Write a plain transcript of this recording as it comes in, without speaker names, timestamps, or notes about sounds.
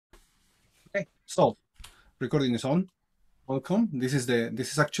Okay, so recording is on. Welcome. This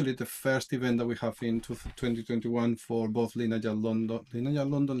is actually the first event that we have in 2021 for both Lineage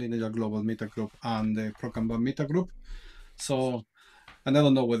Global Meta Group and the Pro Kanban Meta Group. So, and I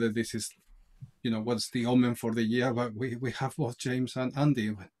don't know whether this is, what's the omen for the year, but we have both James and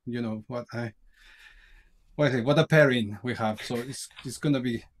Andy. What a pairing we have. So it's going to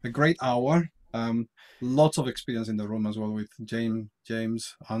be a great hour. Lots of experience in the room as well with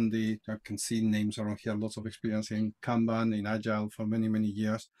James, Andy. I can see names around here. Lots of experience in Kanban, in Agile for many, many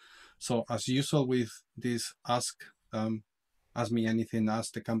years. So as usual with this ask me anything,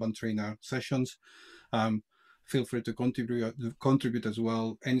 ask the Kanban trainer sessions. Feel free to contribute as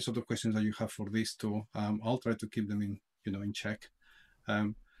well. Any sort of questions that you have for these two, I'll try to keep them in check.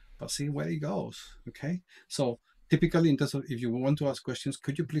 Um, but see where it goes. Okay. So typically, in terms of if you want to ask questions,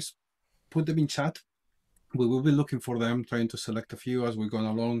 could you please put them in chat? We will be looking for them, trying to select a few as we're going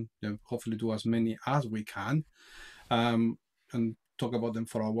along. Hopefully, do as many as we can, and talk about them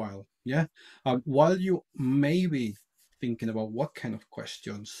for a while. Yeah. While you may be thinking about what kind of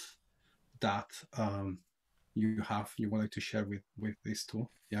questions that you wanted to share with these two.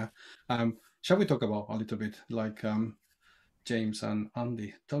 Yeah. Shall we talk about a little bit like James and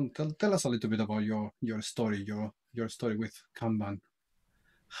Andy, tell us a little bit about your story, your story with Kanban.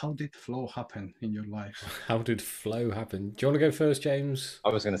 How did flow happen in your life? How did flow happen? Do you want to go first, James? I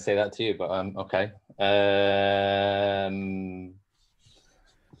was going to say that to you, but okay.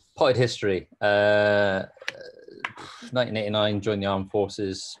 Potted history. 1989, joined the armed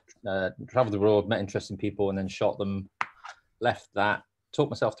forces, traveled abroad, met interesting people, and then shot them. Left that, taught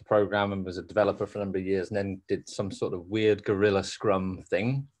myself to program, and was a developer for a number of years, and then did some sort of weird guerrilla Scrum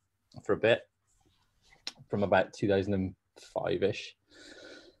thing for a bit, from about 2005-ish.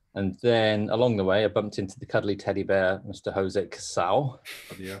 And then along the way, I bumped into the cuddly teddy bear, Mr. Jose Casal.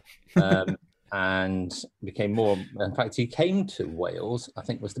 Oh, yeah. And became more. In fact, he came to Wales. I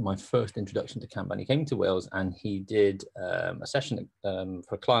think was my first introduction to Kanban. He came to Wales and he did a session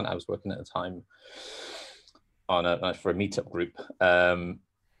for a client I was working at the time for a meetup group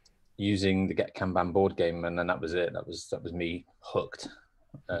using the Get Kanban board game, and then that was it. That was me hooked.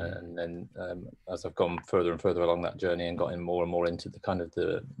 And then as I've gone further and further along that journey and gotten more and more into the kind of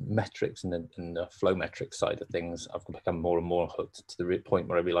the metrics and the flow metrics side of things, I've become more and more hooked to the point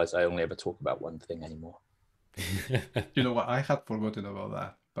where I realize I only ever talk about one thing anymore. You know what? I had forgotten about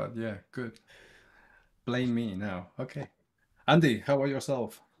that, but yeah, good. Blame me now. Okay. Andy, how about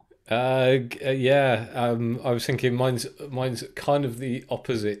yourself? Yeah. I was thinking mine's kind of the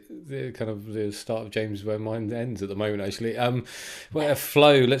opposite, the kind of the start of James where mine ends at the moment. Actually, well,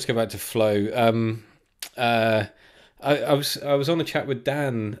 flow. Let's go back to flow. I was on a chat with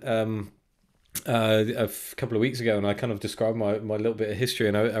Dan. Couple of weeks ago, and I kind of described my little bit of history,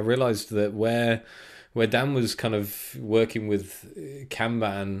 and I realized that where Dan was kind of working with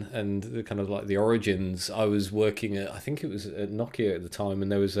Kanban and the kind of like the origins, I was working at, I think it was at Nokia at the time,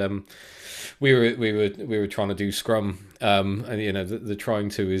 and there was we were trying to do Scrum, and the trying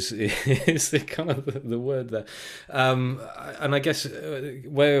to is the kind of the word there, and I guess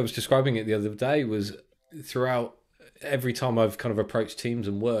where I was describing it the other day was throughout every time I've kind of approached teams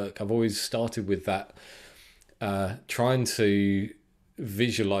and work, I've always started with that, trying to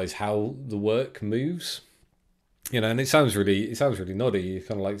visualize how the work moves. And it sounds really noddy. It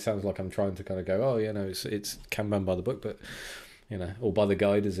kind of like sounds like I'm trying to kind of go, oh, it's Kanban by the book, but or by the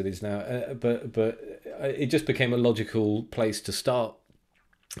guide as it is now. But it just became a logical place to start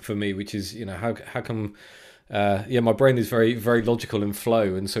for me, which is how come my brain is very very logical and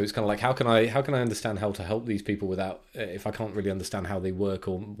flow, and so it's kind of like how can I understand how to help these people without if I can't really understand how they work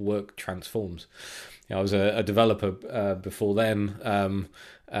or work transforms. I was a developer before then.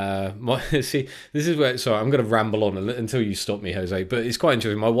 See, this is where. Sorry, I'm going to ramble on until you stop me, Jose. But it's quite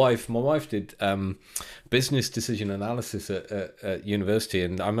interesting. My wife did business decision analysis at university,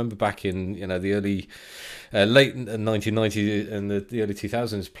 and I remember back in the early, late 1990s and the early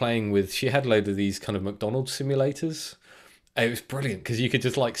 2000s playing with. She had a load of these kind of McDonald's simulators. It was brilliant because you could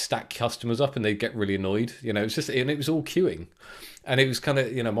just like stack customers up and they'd get really annoyed. It was just, and it was all queuing. And it was kind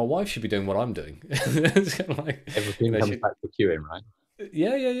of, my wife should be doing what I'm doing. It's kind of like everything comes back to queuing, right?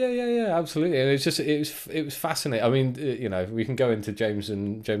 Yeah, absolutely. And it was fascinating. I mean, we can go into James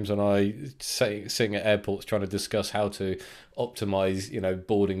and I sitting at airports trying to discuss how to optimize,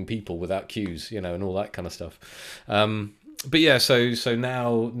 boarding people without queues, and all that kind of stuff. But yeah, so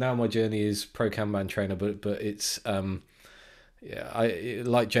now my journey is pro Kanban trainer, but it's yeah, I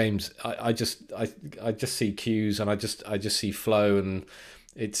like James. I just see cues and I just see flow, and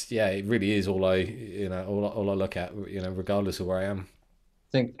it really is all I look at, regardless of where I am.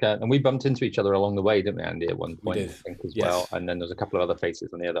 think, and we bumped into each other along the way, didn't we, Andy, at one point, did. I think, as Yes. well. And then there's a couple of other faces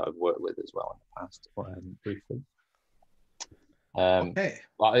on there that I've worked with as well in the past, briefly. Okay.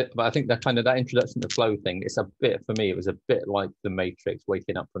 But I think that kind of that introduction to flow thing, it's a bit, for me, it was a bit like the Matrix,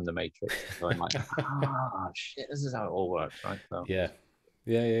 waking up from the Matrix, going like, shit, this is how it all works, right? So, Yeah.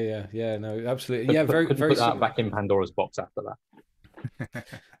 No, absolutely. Yeah, very, couldn't very put that back in Pandora's box after that.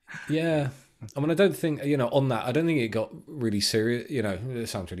 Yeah. I mean, I don't think, on that, I don't think it got really serious. It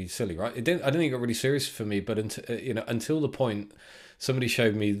sounds really silly, right? I don't think it got really serious for me, but until the point somebody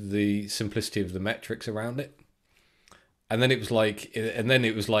showed me the simplicity of the metrics around it. And then it was like,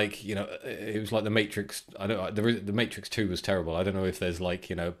 it was like the Matrix. I don't know. The Matrix 2 was terrible. I don't know if there's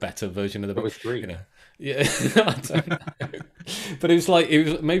better version of the. It was 3. Yeah, I don't know. But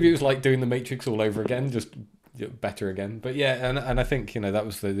maybe it was like doing the Matrix all over again, just better again. But yeah, and I think that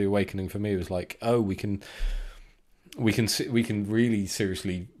was the awakening for me. It was like, oh, we can really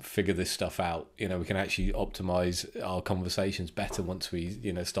seriously figure this stuff out. We can actually optimize our conversations better once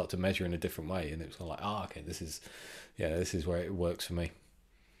we start to measure in a different way. And it was like, okay, this is where it works for me.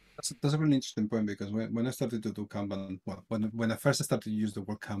 That's a really interesting point, because when I started to do Kanban, when I first started to use the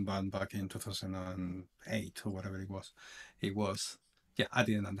word Kanban back in 2008 or whatever it was, I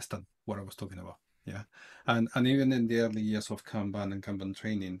didn't understand what I was talking about. Yeah, and even in the early years of Kanban and Kanban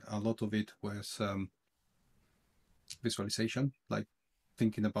training, a lot of it was visualization, like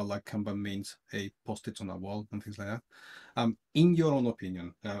thinking about like Kanban means a post-it on a wall and things like that. In your own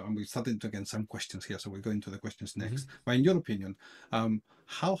opinion, and we started to get some questions here, so we'll go into the questions next. But in your opinion,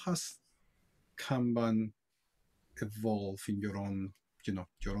 how has Kanban evolved in your own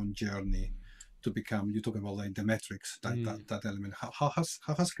journey to become? You talk about like the metrics, that element. How has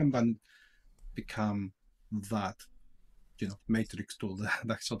Kanban become that matrix tool,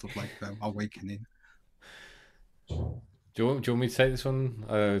 that sort of like awakening? Do you want me to take this one?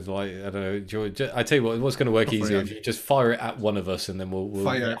 I don't know. I tell you what, what's going to work easier if you just fire it at one of us, and then we'll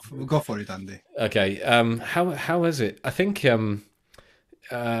go for it, Andy. Okay. How is it? I think for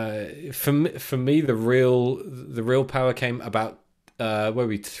me the real power came about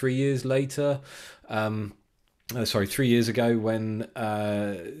 3 years later. 3 years ago, when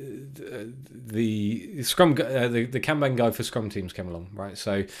the Scrum, the Kanban guide for Scrum teams came along, right?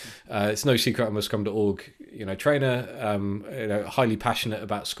 So it's no secret I'm a Scrum.org, trainer, highly passionate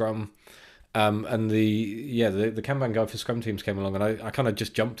about Scrum, and the Kanban guide for Scrum teams came along, and I kind of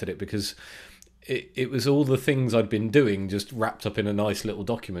just jumped at it because it was all the things I'd been doing just wrapped up in a nice little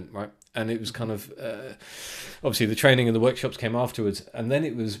document, right? And it was kind of obviously the training and the workshops came afterwards, and then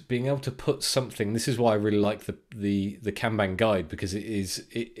it was being able to put something. This is why I really like the Kanban guide, because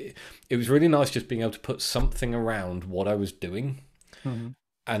it was really nice just being able to put something around what I was doing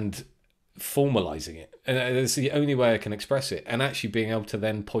and formalizing it, and it's the only way I can express it, and actually being able to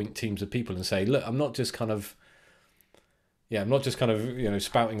then point teams of people and say, look, I'm not just kind of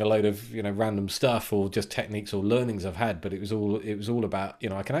spouting a load of random stuff or just techniques or learnings I've had, but it was all about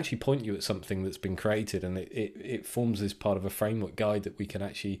I can actually point you at something that's been created, and it forms this part of a framework guide that we can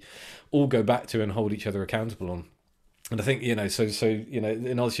actually all go back to and hold each other accountable on. And I think in answer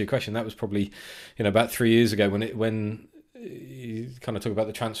to your question, that was probably about 3 years ago when you kind of talk about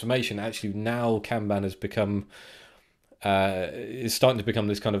the transformation. Actually, now Kanban has become is starting to become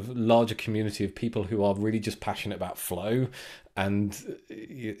this kind of larger community of people who are really just passionate about flow, and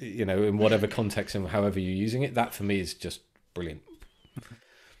in whatever context and however you're using it. That for me is just brilliant.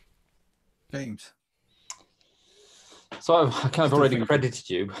 James. So I kind of already credited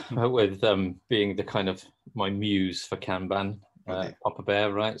you with being the kind of my muse for Kanban, Papa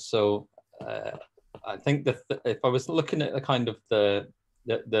Bear, right? So I think that if I was looking at the kind of the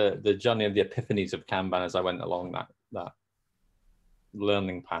journey of the epiphanies of Kanban as I went along that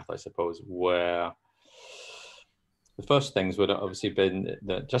learning path, I suppose, where the first things would have obviously been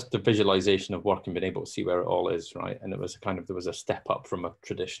just the visualization of work and being able to see where it all is, right? And it was there was a step up from a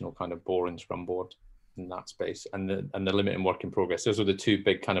traditional kind of boring Scrum board in that space, and the limit in work in progress. Those were the two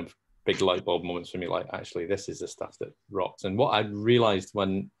big light bulb moments for me, like, actually this is the stuff that rocks. And what I realized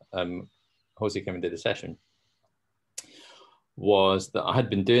when Jose came and did the session was that I had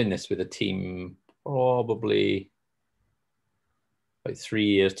been doing this with a team probably about 3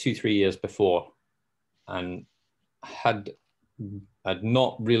 years before, and had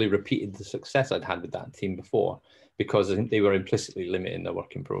not really repeated the success I'd had with that team before, because I think they were implicitly limiting their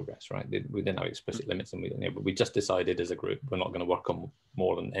work in progress, right? We didn't have explicit limits, and we just decided as a group we're not going to work on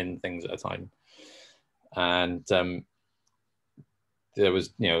more than N things at a time. And there was,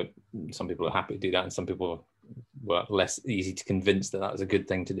 some people are happy to do that, and some people were less easy to convince that that was a good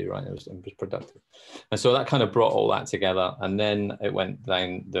thing to do, right? It was productive. And so that kind of brought all that together. And then it went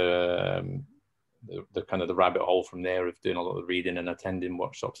down the kind of the rabbit hole from there of doing a lot of reading and attending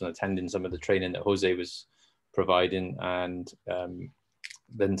workshops and attending some of the training that Jose was providing. And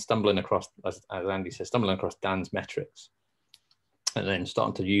then stumbling across, as Andy says, stumbling across Dan's metrics. And then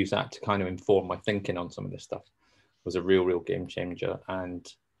starting to use that to kind of inform my thinking on some of this stuff was a real game changer. And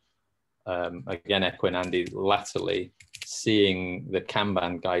again, echoing Andy, latterly seeing the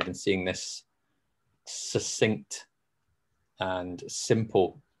Kanban guide and seeing this succinct and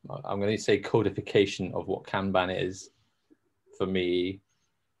simple, I'm going to say codification of what Kanban is, for me,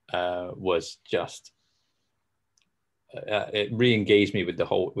 was just, it re-engaged me with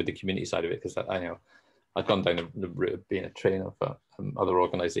the community side of it, because I know I'd gone down the route of being a trainer for other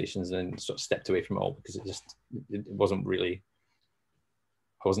organizations and sort of stepped away from it all because it wasn't really,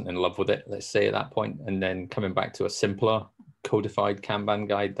 I wasn't in love with it, let's say, at that point. And then coming back to a simpler codified Kanban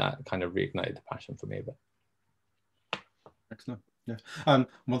guide, that kind of reignited the passion for me a bit. Excellent. Yeah.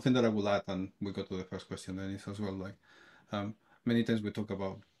 One thing that I will add, and we go to the first question, Dennis, as well, like many times we talk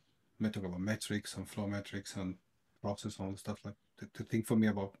about metrics and flow metrics and process and all the stuff. Like the thing for me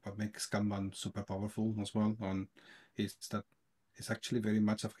about what makes Kanban super powerful as well, and is that it's actually very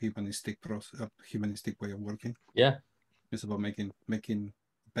much a humanistic process, a humanistic way of working. Yeah, it's about making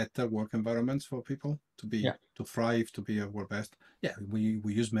better work environments for people to be to thrive, to be at their best. Yeah, we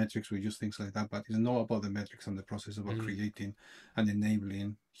use metrics, we use things like that, but it's not about the metrics and the process, about creating and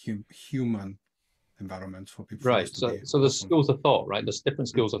enabling human environments for people. Right. So there's schools of thought, right? There's different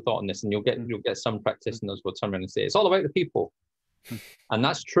schools of thought in this, and you'll get some practitioners will turn around and say it's all about the people, and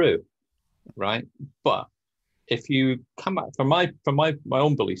that's true, right? But if you come at from my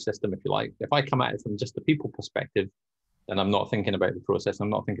own belief system, if you like, if I come at it from just the people perspective, then I'm not thinking about the process. I'm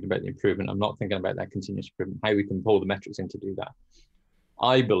not thinking about the improvement. I'm not thinking about that continuous improvement, how we can pull the metrics in to do that.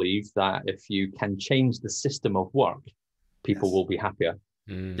 I believe that if you can change the system of work, people will be happier.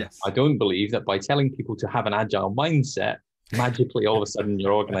 Yes. I don't believe that by telling people to have an agile mindset, magically all of a sudden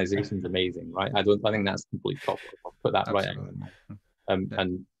your organization's amazing, right? I think that's complete cop. I'll put that Absolutely.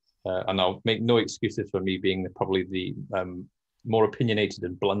 right. And I'll make no excuses for me being probably the more opinionated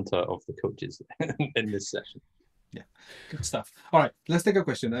and blunter of the coaches in this session. Yeah, good stuff. All right, let's take a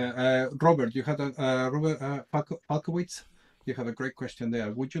question. Robert, you had Robert Falkowitz. You have a great question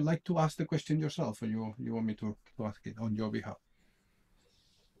there. Would you like to ask the question yourself, or you want me to ask it on your behalf?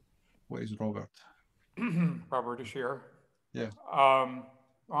 Where is Robert? Robert is here. Yeah.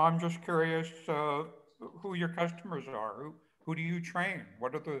 I'm just curious who your customers are. Who do you train?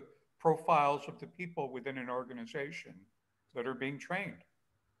 What are the profiles of the people within an organization that are being trained?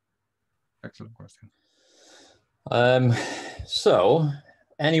 Excellent question. So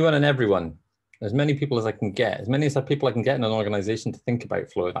anyone and everyone, as many people as I can get, as many people I can get in an organization to think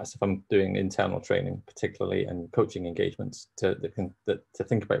about flow. That's if I'm doing internal training, particularly, and coaching engagements to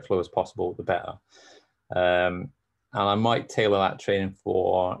think about flow as possible, the better. And I might tailor that training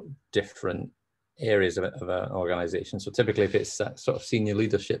for different areas of an organization. So typically, if it's sort of senior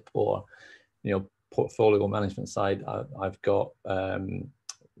leadership or, portfolio management side, I've got,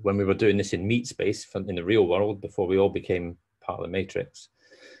 when we were doing this in meat space in the real world, before we all became part of the matrix,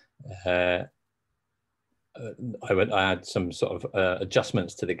 I had some sort of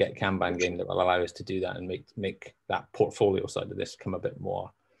adjustments to the Get Kanban game that will allow us to do that and make that portfolio side of this come a bit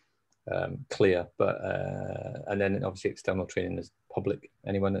more clear. But and then obviously external training is public.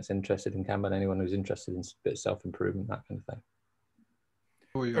 Anyone that's interested in Kanban, anyone who's interested in a bit of self-improvement, that kind of thing.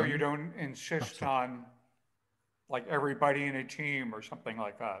 So you don't insist on like everybody in a team or something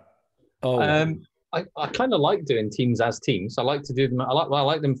like that? I kind of like doing teams as teams. I like to do them. I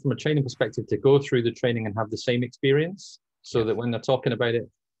like them from a training perspective to go through the training and have the same experience, so that when they're talking about it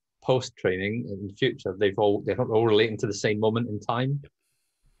post training in the future, they're all relating to the same moment in time.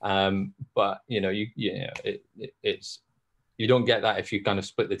 But it's you don't get that if you kind of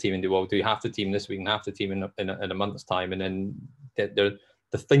split the team and do you half the team this week and half the team in a month's time, and then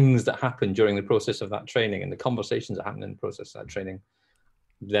the things that happen during the process of that training and the conversations that happen in the process of that training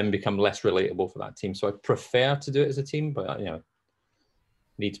then become less relatable for that team. So I prefer to do it as a team, but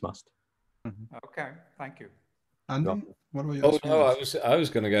needs must. Okay, thank you. Andy, what about you? Oh no, I was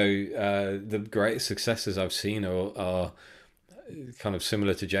going to go. The greatest successes I've seen are kind of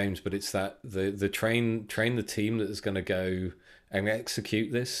similar to James, but it's that the train the team that is going to go and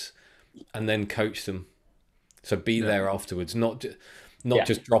execute this, and then coach them. So be there afterwards, not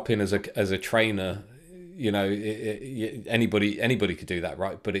just drop in as a trainer. Anybody could do that,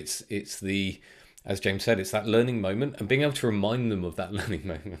 right? But it's the, as James said, it's that learning moment and being able to remind them of that learning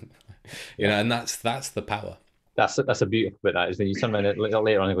moment. You know, and that's the power. That's a beautiful bit. That is when you turn around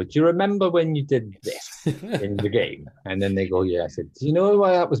later on and go, "Do you remember when you did this in the game?" And then they go, "Yeah." I said, "Do you know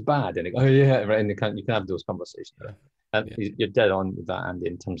why that was bad?" And they go, "Oh yeah," right. And you can have those conversations. Yeah. And you're dead on with that, Andy,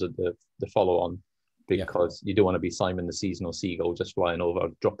 in terms of the follow on, because you don't want to be Simon the seasonal seagull just flying over,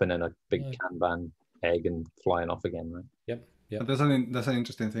 dropping in a big Kanban egg and flying off again, right? Yep. But that's an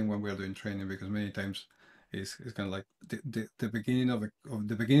interesting thing when we're doing training, because many times it's kind of like the beginning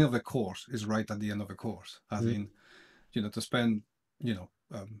of the course is right at the end of the course. As in, to spend,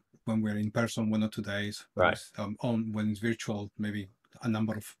 when we're in person 1 or 2 days, when Right. it's when it's virtual, maybe a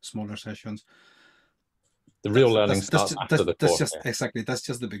number of smaller sessions. The real learning starts after the course. Exactly, that's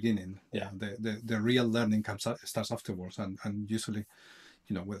just the beginning. Yeah. The real learning starts afterwards, and usually,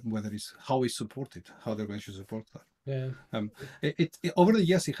 whether it's how it's supported, how the organization support that. Yeah. It over the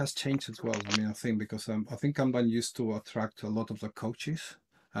years it has changed as well. I mean, I think because I think Kanban used to attract a lot of the coaches.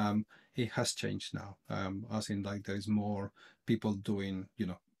 It has changed now. As in, like, there is more people doing,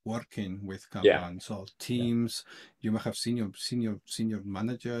 working with Kanban. So teams, you may have senior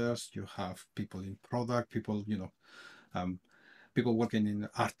managers. You have people in product, people, people working in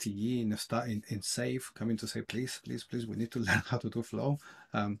RTE, in SAFE, coming to say, please, we need to learn how to do flow,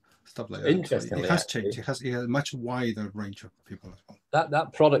 stuff like that. Interestingly, so it has changed. It has a much wider range of people as well.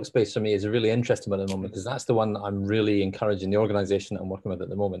 That product space for me is a really interesting one at the moment, because that's the one that I'm really encouraging the organization that I'm working with at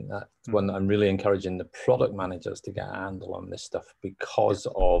the moment. That's one that I'm really encouraging the product managers to get a handle on this stuff, because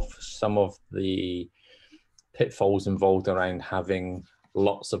of some of the pitfalls involved around having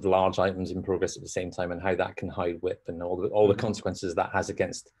lots of large items in progress at the same time, and how that can hide WIP, and all the consequences that has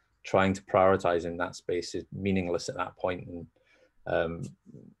against trying to prioritize in that space is meaningless at that point. And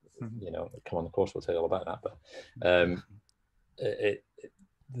come on the course, we'll tell you all about that.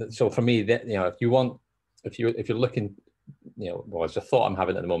 But so for me, that, if you're looking, well, it's a thought I'm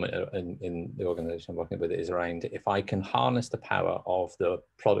having at the moment in the organization I'm working with, is around, if I can harness the power of the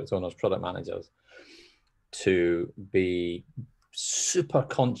product owners, product managers, to be super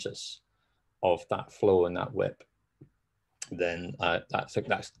conscious of that flow and that WIP, then that's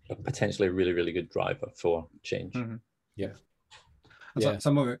potentially a really, really good driver for change.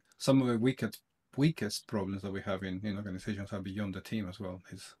 Some of the weakest problems that we have in organizations are beyond the team as well.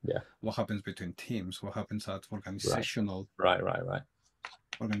 Is what happens between teams, what happens at organizational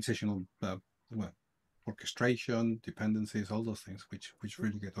organizational orchestration, dependencies, all those things which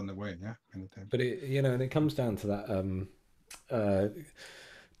really get on the way. But and it comes down to that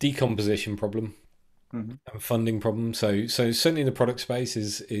decomposition problem and funding problem. So certainly in the product space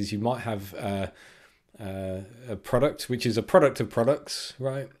is you might have a product which is a product of products,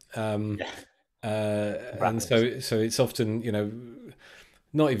 right? And so it's often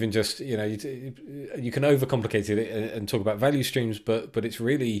not even just you can overcomplicate it and talk about value streams, but it's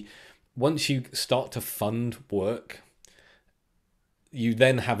really, once you start to fund work, you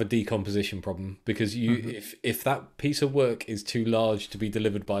then have a decomposition problem, because if that piece of work is too large to be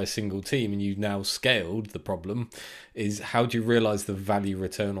delivered by a single team, and you've now scaled, the problem is, how do you realize the value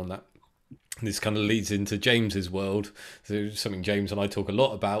return on that? This kind of leads into James's world. So something James and I talk a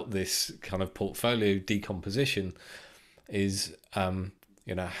lot about, this kind of portfolio decomposition, is how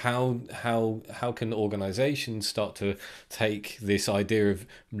can organizations start to take this idea of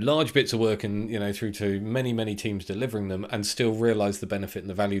large bits of work and through to many teams delivering them, and still realize the benefit and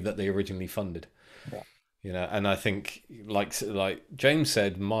the value that they originally funded. And I think, like James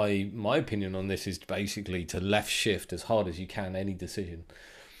said, my opinion on this is basically to left shift as hard as you can any decision,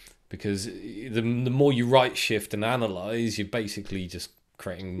 because the more you right shift and analyze, you're basically just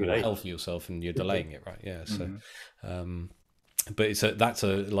creating more hell for yourself, and you're delaying it, right? So but that's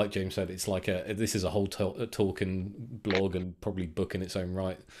like James said, it's like this is a whole talk and blog and probably book in its own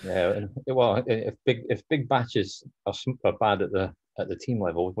right. Well, if big batches are bad at the team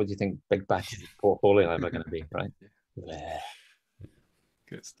level, what do you think big batches portfolio level are going to be, right?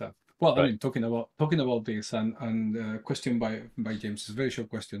 Good stuff. Well, I mean, talking about this, and question by James, is a very short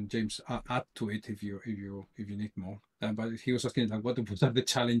question. James, add to it if you need more. But he was asking, like, what are the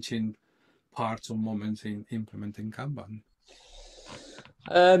challenging parts or moments in implementing Kanban?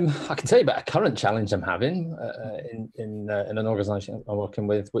 I can tell you about a current challenge I'm having in an organization I'm working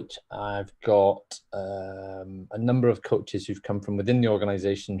with, which I've got a number of coaches who've come from within the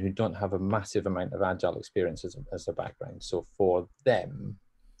organization who don't have a massive amount of agile experience as a background. So for them,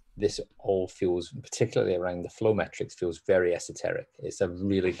 this all feels, particularly around the flow metrics, feels very esoteric. It's a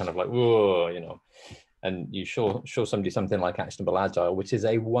really kind of like, whoa, and you show somebody something like Actionable Agile, which is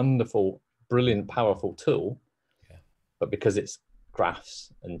a wonderful, brilliant, powerful tool, but because it's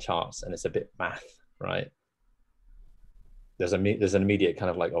graphs and charts and it's a bit math, right? there's an immediate kind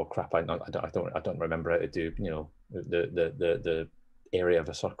of like, oh crap, I don't remember how to do, you know, the area of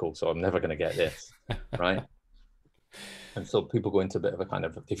a circle, so I'm never going to get this, right? And so people go into a bit of a kind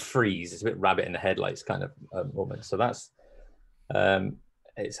of, they freeze. It's a bit rabbit in the headlights kind of moment. So that's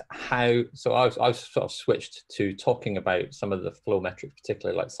it's how. So I've sort of switched to talking about some of the flow metrics,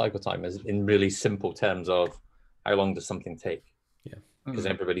 particularly like cycle time, as in really simple terms of how long does something take. Yeah. Because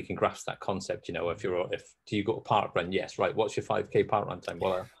everybody can grasp that concept, you know. If do you go to park run? Yes, right. What's your 5K park run time?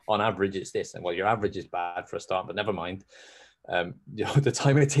 Well, on average, it's this. And well, your average is bad for a start, but never mind. You know, the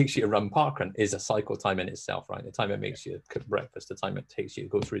time it takes you to run parkrun is a cycle time in itself, right? The time it makes you cook breakfast, the time it takes you to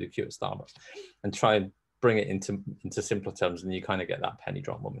go through the queue at Starbucks, and try and bring it into simpler terms, and you kind of get that penny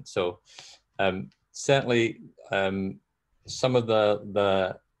drop moment. So certainly some of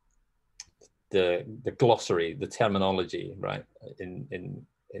the glossary, the terminology, right, in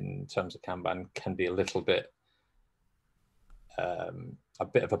terms of Kanban can be a little bit a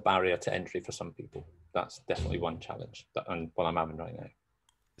bit of a barrier to entry for some people. That's definitely one challenge and what I'm having right now.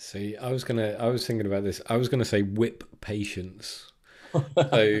 See, I was thinking about this. I was gonna say whip patience.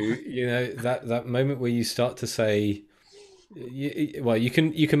 So, you know, that moment where you start to say, well, you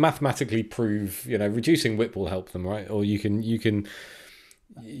can mathematically prove, you know, reducing whip will help them, right? Or you can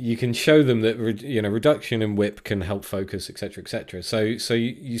show them that, you know, reduction in whip can help focus, etc., etc. So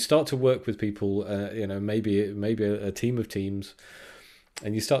you start to work with people, you know, maybe a team of teams,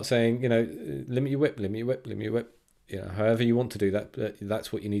 and you start saying, you know, limit your whip, you know, however you want to do that,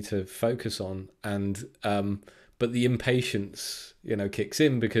 that's what you need to focus on. And but the impatience, you know, kicks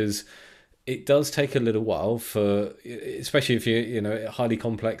in, because it does take a little while for, especially if you know, highly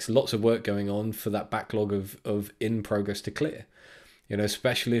complex, lots of work going on, for that backlog of in progress to clear, you know,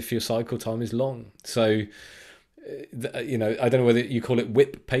 especially if your cycle time is long. So you know, I don't know whether you call it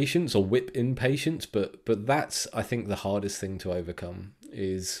whip patience or whip impatience, but that's, I think, the hardest thing to overcome.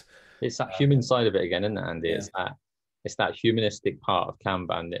 Is it's that human side of it again, isn't it, Andy? Yeah. It's that humanistic part of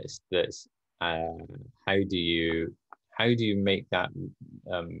Kanban that's how do you make that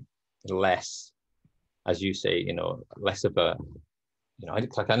less, as you say, you know, less of a, you know, I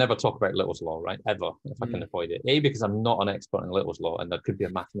never talk about Little's Law, right? Ever, if I can avoid it. A, because I'm not an expert in Little's Law, and there could be a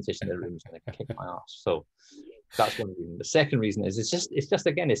mathematician in the room who's going to kick my ass. So that's one reason. The second reason is it's just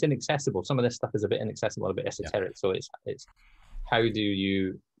again, it's inaccessible. Some of this stuff is a bit inaccessible, a bit esoteric. Yeah. So it's how do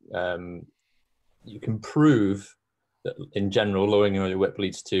you you can prove that in general lowering your whip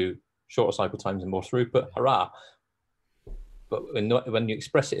leads to shorter cycle times and more throughput. Hurrah! But when you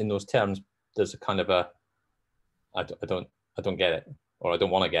express it in those terms, there's a kind of a I don't get it, or I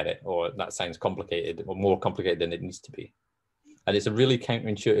don't want to get it, or that sounds complicated, or more complicated than it needs to be. And it's a really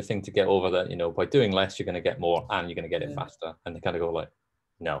counterintuitive thing to get over, that, you know, by doing less, you're going to get more and you're going to get it faster. And they kind of go like,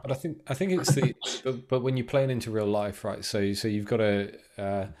 no. But I think it's the, but when you're playing into real life, right? So you've got to,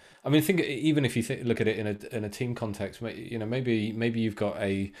 I mean, think, even if you look at it in a team context, you know, maybe you've got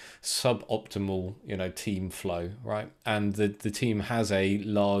a suboptimal, you know, team flow, right? And the team has a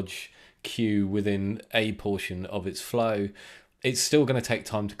large queue within a portion of its flow. It's still going to take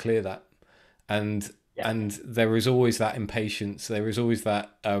time to clear that, and there is always that impatience. There is always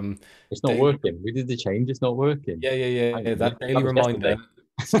that. It's not working. We did the change. It's not working. Yeah. That daily reminder.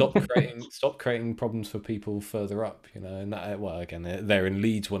 Stop creating problems for people further up. You know, and that, well, again, they're in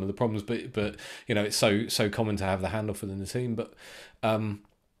Leeds, one of the problems. But you know, it's so common to have the handoff within the team. But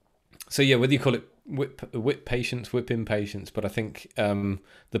so yeah, whether you call it whip patience, whip impatience, but I think the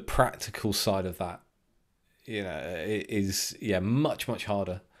practical side of that, you know, is much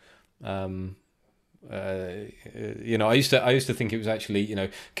harder. You know, I used to think it was actually, you know,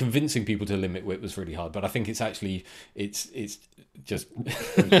 convincing people to limit whip was really hard, but I think it's actually it's just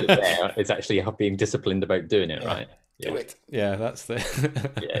it's actually being disciplined about doing it, right? Do it. Yeah, that's the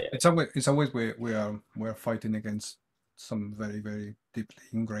It's always we're fighting against some very, very deeply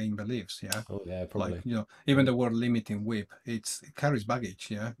ingrained beliefs. Yeah. Oh yeah, probably. Like, you know, even the word limiting whip, it carries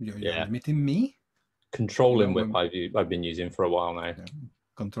baggage. Yeah. You're limiting me. Controlling whip, I've been using for a while now. Yeah.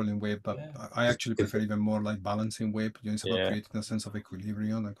 Controlling whip, but I actually prefer even more like balancing whip. You know, it's about creating a sense of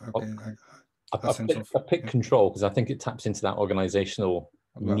equilibrium. Like, okay, I pick control because I think it taps into that organizational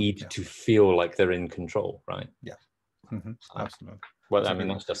need to feel like they're in control, right? Yeah, absolutely. Well, I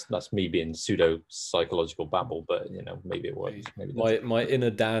mean, that's me being pseudo psychological babble, but you know, maybe it works. Maybe my inner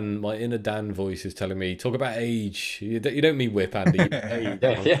Dan voice is telling me, talk about age. You don't mean whip, Andy. Talk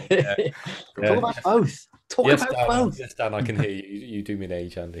about both. Talk about both. Yes, Dan, I can hear you. You do mean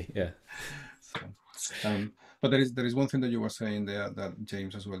age, Andy. Yeah. But there is one thing that you were saying there that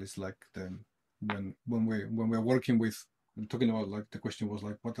James as well is like when we're working with I'm talking about, like, the question was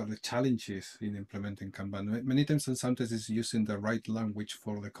like, what are the challenges in implementing Kanban? Many times, and sometimes it's using the right language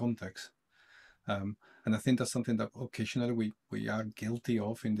for the context. And I think that's something that occasionally we are guilty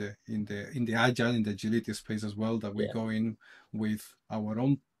of in the agile, in the agility space as well, that we go in with our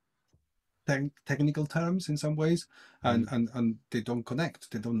own technical terms in some ways, and they don't connect,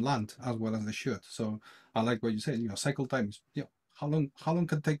 they don't land as well as they should. So I like what you said, cycle times, how long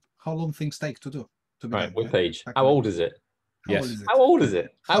things take to do, to be done, Web page. Exactly. How old is it? How old is it? How old is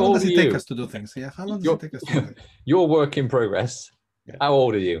it? How long does it take us to do things? How long does it take us to do it? Your work in progress. How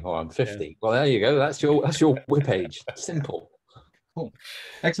old are you? Oh, I'm 50. Well, there you go. That's your web page. Simple. Cool.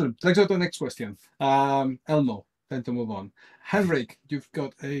 Excellent. Let's go to the next question. Elmo, then to move on. Henrik, you've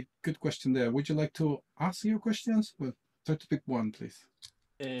got a good question there. Would you like to ask your questions? Well, try to pick one, please.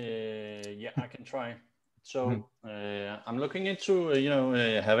 Yeah, I can try. So I'm looking into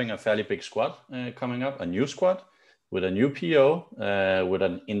having a fairly big squad coming up, a new squad with a new PO with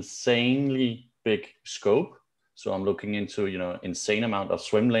an insanely big scope. So I'm looking into insane amount of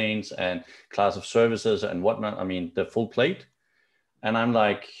swim lanes and class of services and whatnot. I mean, the full plate. And I'm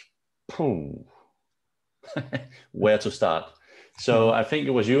like, where to start? So I think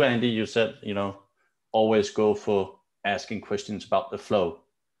it was you, Andy. You said always go for asking questions about the flow.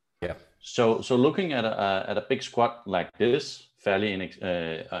 Yeah. So looking at a big squad like this, fairly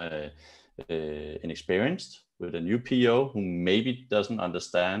inexperienced, with a new PO who maybe doesn't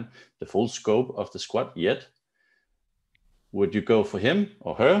understand the full scope of the squad yet, would you go for him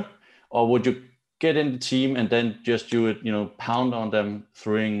or her, or would you get in the team and then just do it, pound on them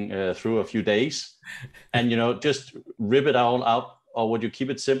through a few days, and just rip it all out, or would you keep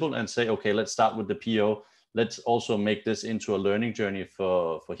it simple and say, okay, let's start with the PO. Let's also make this into a learning journey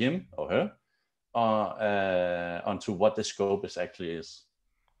for him or her, onto what the scope actually is.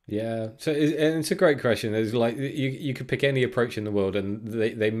 Yeah, so it's a great question. There's like you could pick any approach in the world, and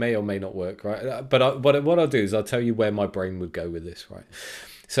they may or may not work, right? But what I'll do is I'll tell you where my brain would go with this, right?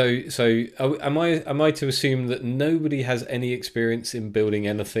 So am I to assume that nobody has any experience in building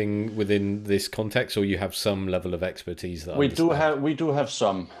anything within this context, or you have some level of expertise? That we do have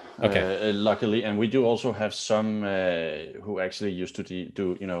some, okay, luckily, and we do also have some who actually used to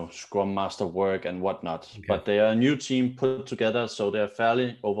do Scrum Master work and whatnot. Okay. But they are a new team put together, so they're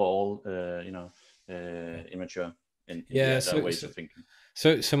fairly overall immature in their ways of thinking.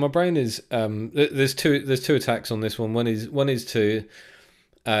 So my brain is there's two attacks on this one. One is to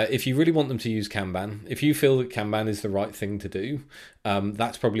if you really want them to use Kanban, if you feel that Kanban is the right thing to do,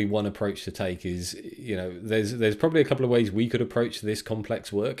 that's probably one approach to take. Is there's probably a couple of ways we could approach this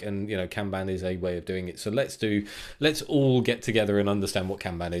complex work, and Kanban is a way of doing it. So let's all get together and understand what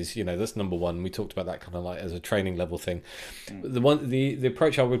Kanban is. That's number one. We talked about that kind of like as a training level thing. The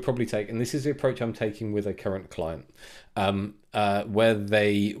approach I would probably take, and this is the approach I'm taking with a current client, where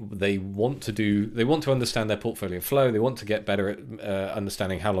they want to understand their portfolio flow. They want to get better at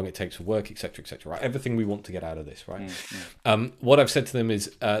understanding how long it takes to work, etc., etc. Right, everything we want to get out of this, right? What I've said to them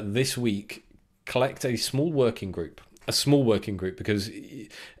is this week, collect a small working group, because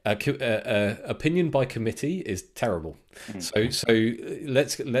opinion by committee is terrible. So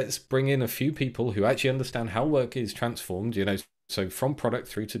let's bring in a few people who actually understand how work is transformed. So from product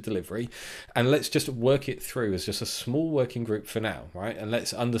through to delivery, and let's just work it through as just a small working group for now, right? And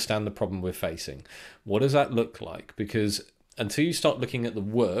let's understand the problem we're facing. What does that look like? Because until you start looking at the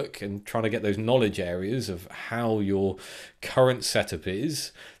work and trying to get those knowledge areas of how your current setup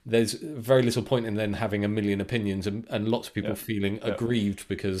is, there's very little point in then having a million opinions and lots of people feeling aggrieved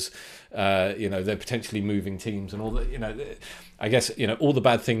because they're potentially moving teams and all that. I guess all the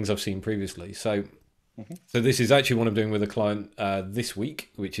bad things I've seen previously. So this is actually what I'm doing with a client this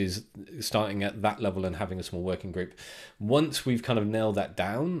week, which is starting at that level and having a small working group. Once we've kind of nailed that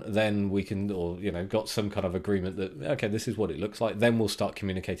down, then we can, got some kind of agreement that, okay, this is what it looks like. Then we'll start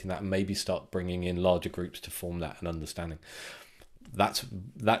communicating that and maybe start bringing in larger groups to form that and understanding.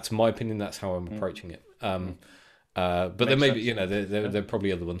 That's my opinion. That's how I'm approaching it. But there may be, there are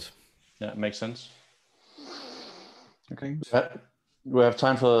probably other ones. Yeah, it makes sense. Okay. We have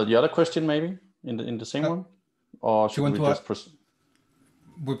time for the other question, maybe? In the same one, or should we just proceed?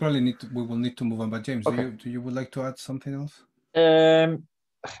 We will need to move on. But James, do you would like to add something else? I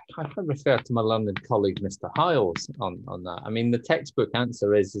can refer to my London colleague, Mr. Hiles, on that. I mean, the textbook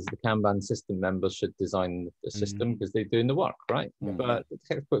answer is the Kanban system members should design the system because they're doing the work, right? But the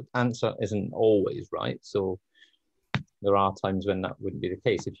textbook answer isn't always right. So there are times when that wouldn't be the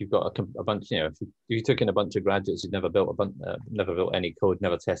case. If you've got a bunch, if you took in a bunch of graduates who'd never built any code,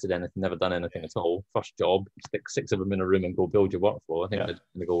 never tested anything, never done anything at all, first job, stick 6 of them in a room and go build your workflow, I think they're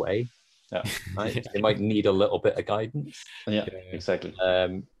going to go A. Yeah. right? They might need a little bit of guidance. Yeah, exactly.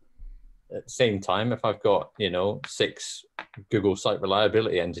 At the same time, if I've got 6 Google site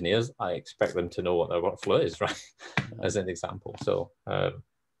reliability engineers, I expect them to know what their workflow is, right? As an example. So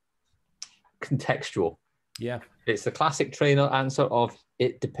contextual. Yeah. It's the classic trainer answer of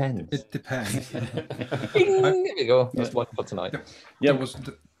it depends. It depends. Ding! There we go. That's one for tonight. Yeah.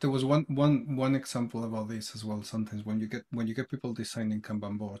 There was one example about this as well. Sometimes when you get people designing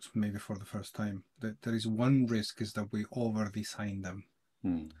Kanban boards, maybe for the first time, there is one risk is that we over design them.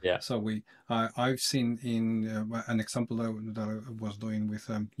 Yeah. So I've seen in an example that I was doing with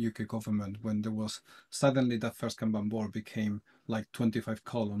UK government, when there was suddenly that first Kanban board became like 25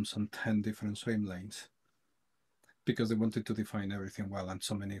 columns and 10 different swim lanes, because they wanted to define everything well and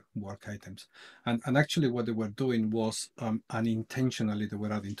so many work items. And actually what they were doing was unintentionally they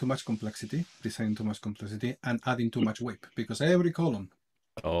were adding too much complexity, designing too much complexity, and adding too much WIP, because every column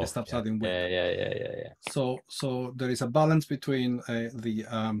stops adding WIP. Yeah. So there is a balance between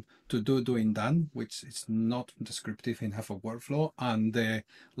the to do, doing, done, which is not descriptive enough of workflow, and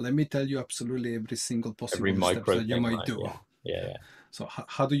let me tell you absolutely every single possible step that you might do. Yeah. So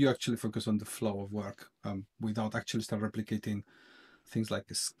how do you actually focus on the flow of work without actually start replicating things like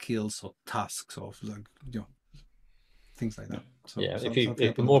skills or tasks or things like that? So, yeah, so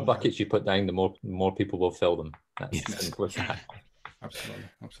if the more buckets you put down, the more people will fill them. That's simple as that. Absolutely.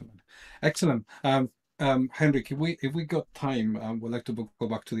 Excellent. Henrik, if we got time, we'd like to go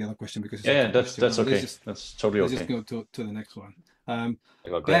back to the other question, because it's that's okay. That's totally okay. Let's just go to the next one.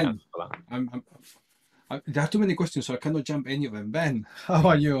 Ben, there are too many questions, so I cannot jump any of them. Ben, how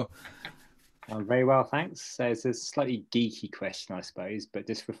are you? I'm very well, thanks. So it's a slightly geeky question, I suppose, but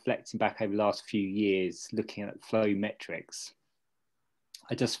just reflecting back over the last few years, looking at flow metrics,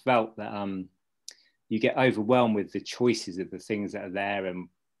 I just felt that you get overwhelmed with the choices of the things that are there, and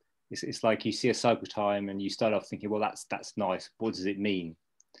it's like you see a cycle time and you start off thinking, well, that's nice. What does it mean?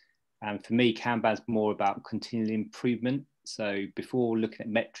 And for me, Kanban's more about continual improvement. So before looking at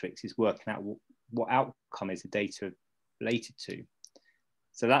metrics, it's working out what outcome is the data related to.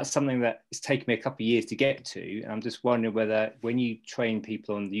 So that's something that it's taken me a couple of years to get to. And I'm just wondering whether when you train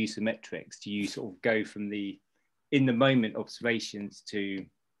people on the use of metrics, do you sort of go from the in the moment observations to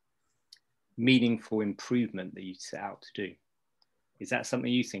meaningful improvement that you set out to do? Is that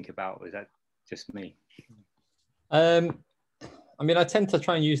something you think about, or is that just me? I mean, I tend to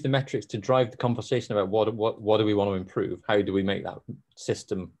try and use the metrics to drive the conversation about what do we want to improve? How do we make that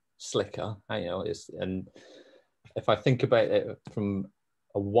system slicker? And if I think about it from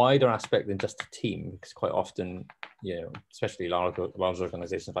a wider aspect than just a team, because quite often, especially large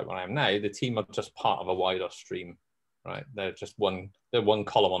organizations like where I am now, the team are just part of a wider stream, right? They're just one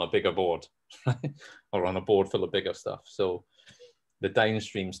column on a bigger board, or on a board full of bigger stuff. So the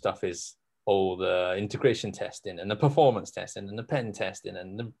downstream stuff is all the integration testing and the performance testing and the pen testing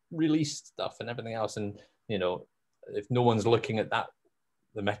and the release stuff and everything else. And, if no one's looking at that,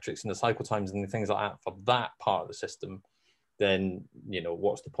 the metrics and the cycle times and the things like that for that part of the system, then,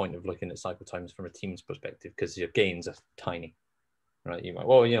 what's the point of looking at cycle times from a team's perspective? Because your gains are tiny, right? You might,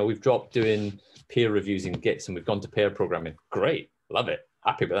 we've dropped doing peer reviews in Gits and we've gone to pair programming. Great, love it,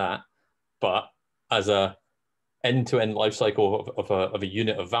 happy with that. But as a end-to-end life cycle of a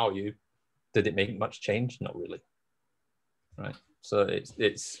unit of value, did it make much change? Not really, right? So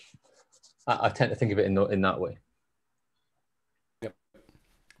I tend to think of it in that way. Yep.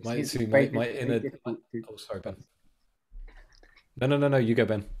 Oh, sorry, Ben. No, you go,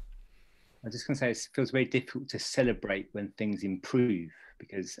 Ben. I was just going to say, it feels very difficult to celebrate when things improve,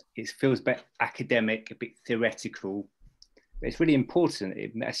 because it feels a bit academic, a bit theoretical, but it's really important.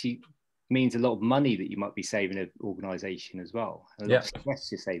 It actually means a lot of money that you might be saving an organization as well. And a lot of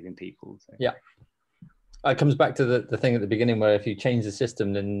stress you're saving people. So. Yeah. It comes back to the thing at the beginning, where if you change the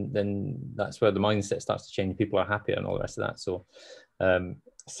system, then that's where the mindset starts to change. People are happier and all the rest of that. So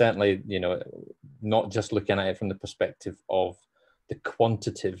certainly, not just looking at it from the perspective of the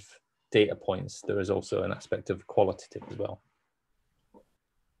quantitative data points, there is also an aspect of qualitative as well.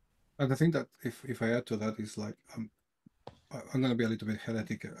 And I think that if I add to that, is like, I'm going to be a little bit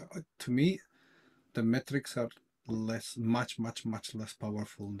heretic. To me, the metrics are much less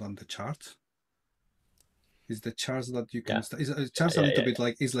powerful than the charts. Is the charts that you can charts a little bit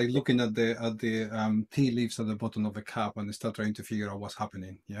like, it's like looking at the tea leaves at the bottom of a cup and start trying to figure out what's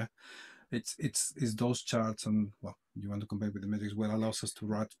happening. Yeah, it's those charts, and well, you want to compare with the metrics, well, allows us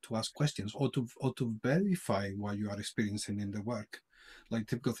to ask questions or to verify what you are experiencing in the work. Like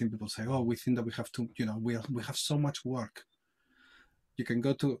typical thing, people say, oh, we think that we have to, we have so much work. You can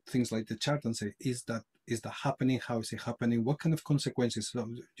go to things like the chart and say, is that is that happening? How is it happening? What kind of consequences? So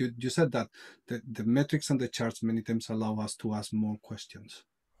you said that the metrics and the charts many times allow us to ask more questions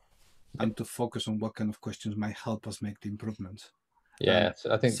and to focus on what kind of questions might help us make the improvements. Yeah,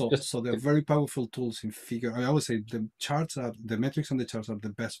 so I think so they're very powerful tools in figure. I would say the metrics and the charts are the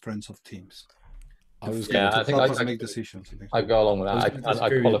best friends of teams. I think help us make decisions. I go along with that.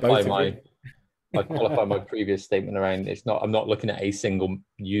 I qualify my previous statement around I'm not looking at a single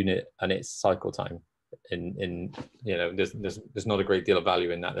unit and its cycle time. In there's not a great deal of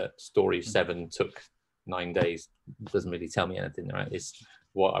value in that story 7 took 9 days. It doesn't really tell me anything, right? It's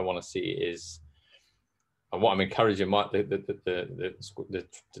what I want to see is, and what I'm encouraging the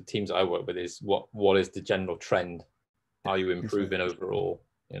teams I work with is what is the general trend? Are you improving overall?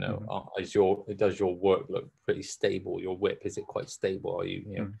 Does your work look pretty stable? Your WIP, is it quite stable? Are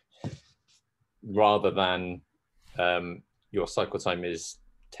you rather than your cycle time is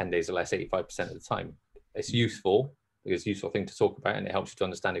 10 days or less 85% of the time. It's useful. It's a useful thing to talk about, and it helps you to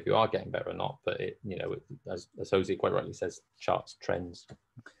understand if you are getting better or not. But as Jose quite rightly says, charts, trends,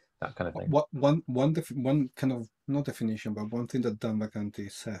 that kind of thing. One kind of, not definition, but one thing that Dan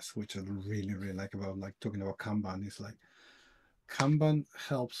Vacanti says, which I really, really like about talking about Kanban, is Kanban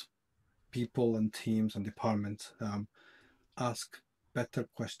helps people and teams and departments ask better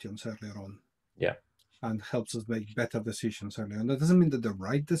questions earlier on. Yeah. And helps us make better decisions early on. That doesn't mean that the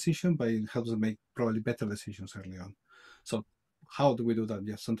right decision, but it helps us make probably better decisions early on. So how do we do that?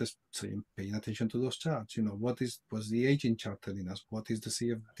 Yes, sometimes paying attention to those charts. What's the aging chart telling us? What is the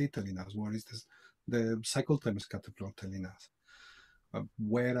CFD telling us? What is the cycle time scatter plot telling us?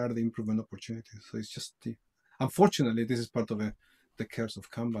 Where are the improvement opportunities? So it's just unfortunately, this is part of the curse of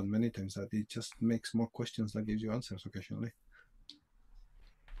Kanban many times, that it just makes more questions than gives you answers occasionally.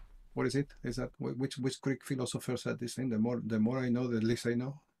 What is it? Is that which Greek philosopher said this thing? The more I know, the less I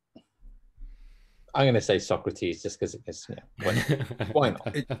know. I'm going to say Socrates, just because why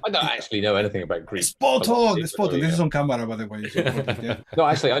not? I don't actually know anything about Greek. Spot on. This is on camera, by the way. Yeah. No,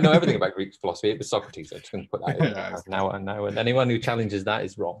 actually, I know everything about Greek philosophy. It was Socrates. I'm just going to put that in now. And anyone who challenges that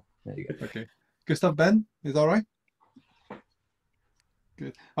is wrong. There you go. Okay. Good stuff, Ben. Is that all right?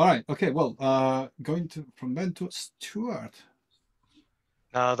 Good. All right. Okay. Well, going from Ben to Stuart.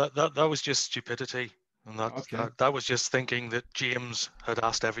 That was just stupidity, and that was just thinking that James had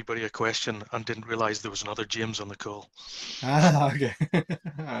asked everybody a question and didn't realize there was another James on the call. Okay.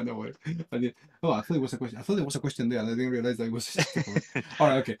 No worries. I thought it was a question. I thought there was a question there, and I didn't realize that it was. All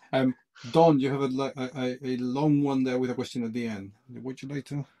right. Okay. Don, you have a long one there with a question at the end. Would you like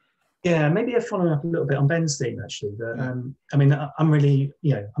to? Yeah, maybe following up a little bit on Ben's theme, actually. I mean, I'm really,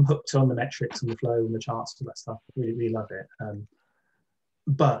 I'm hooked on the metrics and the flow and the charts and all that stuff. Really, really love it.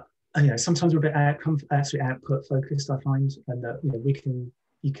 But sometimes we're a bit output focused, I find, and that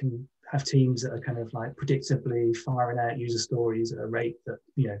you can have teams that are kind of predictably firing out user stories at a rate that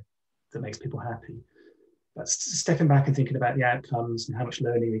that makes people happy. But stepping back and thinking about the outcomes and how much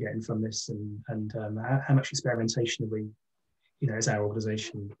learning we're getting from this, and how much experimentation are we, as our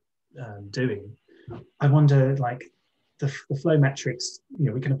organisation doing, I wonder the flow metrics,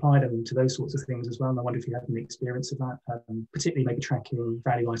 we can apply them to those sorts of things as well. And I wonder if you have any experience of that, particularly maybe tracking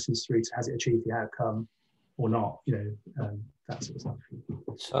value items through to has it achieved the outcome or not, that sort of stuff.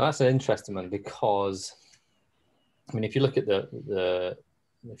 So that's an interesting one, because I mean, if you look at the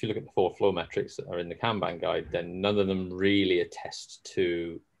 4 flow metrics that are in the Kanban guide, then none of them really attest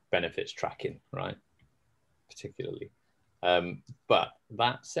to benefits tracking, right? Particularly. But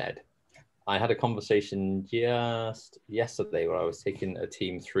that said, I had a conversation just yesterday where I was taking a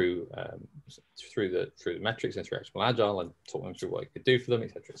team through the metrics and through Actionable Agile and talking them through what it could do for them,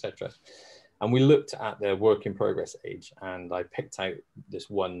 etc., etc. And we looked at their work in progress age, and I picked out this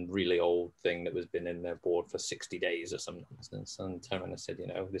one really old thing that was been in their board for 60 days or some nonsense, and turned around and said,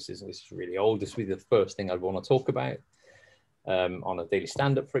 this is really old. This would be the first thing I'd want to talk about on a daily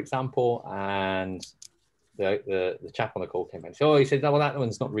stand-up, for example. And the chap on the call came in and said, he said, well, that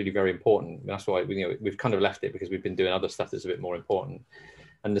one's not really very important. That's why we've kind of left it, because we've been doing other stuff that's a bit more important.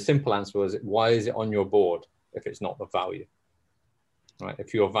 And the simple answer was, why is it on your board if it's not of value? Right?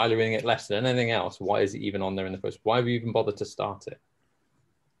 If you're valuing it less than anything else, why is it even on there in the first? Why have you even bothered to start it?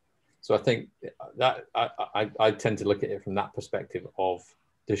 So I think that I tend to look at it from that perspective of,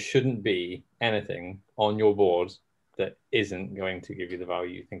 there shouldn't be anything on your board that isn't going to give you the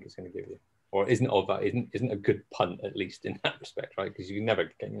value you think it's going to give you, or isn't a good punt, at least in that respect, right? Because you're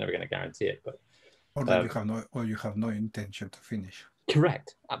never going to guarantee it. But or that you have no intention to finish.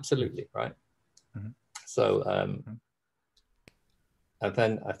 Correct. Absolutely right. Mm-hmm. So and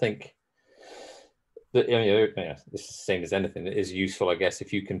then I think that this is the same as anything that is useful, I guess,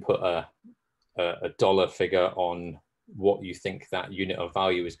 if you can put a dollar figure on what you think that unit of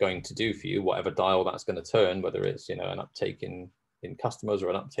value is going to do for you, whatever dial that's going to turn, whether it's, you know, an uptake in customers or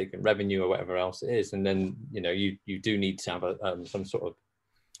an uptake in revenue or whatever else it is. And then, you know, you do need to have some sort of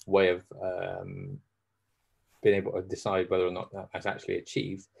way of being able to decide whether or not that's actually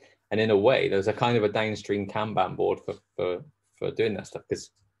achieved. And in a way, there's a kind of a downstream Kanban board for doing that stuff, because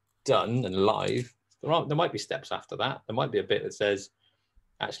done and live, there might be steps after that. There might be a bit that says,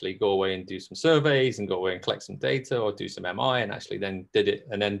 actually go away and do some surveys and go away and collect some data or do some MI, and actually then did it.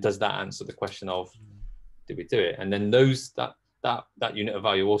 And then does that answer the question of, did we do it? And then that unit of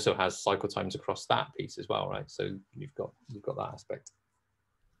value also has cycle times across that piece as well, right? So you've got that aspect.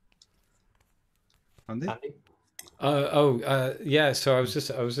 Andy? Yeah. So I was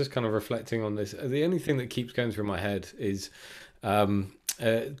just kind of reflecting on this. The only thing that keeps going through my head is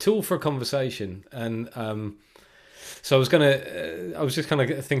tool for a conversation. And so I was just kind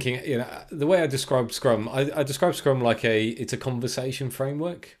of thinking, you know, the way I described Scrum, I describe Scrum like it's a conversation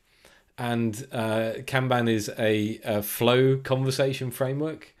framework, and Kanban is a flow conversation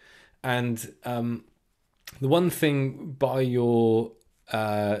framework. And the one thing by your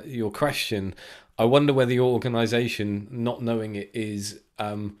question, I wonder whether your organization, not knowing it, is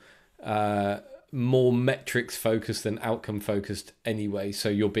more metrics focused than outcome focused anyway. So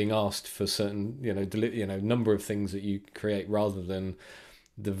you're being asked for certain, number of things that you create, rather than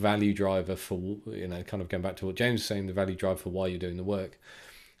the value driver for, kind of going back to what James was saying, the value driver for why you're doing the work.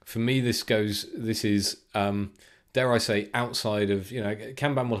 For me, this is, dare I say, outside of,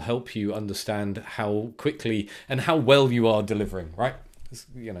 Kanban will help you understand how quickly and how well you are delivering, right?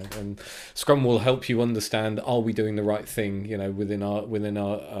 And Scrum will help you understand, are we doing the right thing, within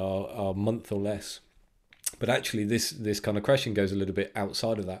our month or less. But actually this kind of question goes a little bit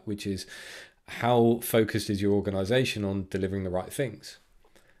outside of that, which is, how focused is your organization on delivering the right things?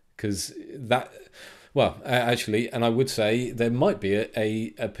 Because actually, and I would say there might be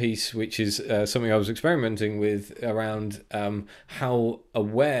a piece which is something I was experimenting with around how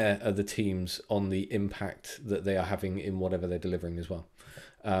aware are the teams on the impact that they are having in whatever they're delivering as well.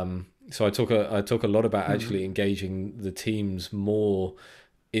 So I talk a lot about actually engaging the teams more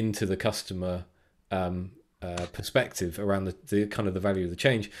into the customer perspective around the kind of the value of the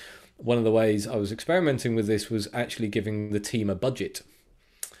change. One of the ways I was experimenting with this was actually giving the team a budget.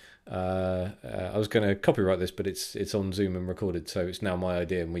 I was going to copyright this, but it's on Zoom and recorded, so it's now my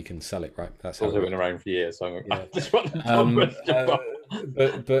idea and we can sell it, right? That's how it's been around for years. So yeah.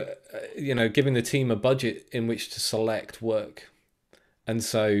 But giving the team a budget in which to select work. And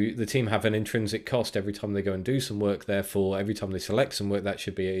so the team have an intrinsic cost every time they go and do some work. Therefore, every time they select some work, that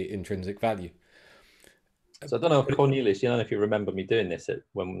should be an intrinsic value. So I don't know if Cornelius, if you remember me doing this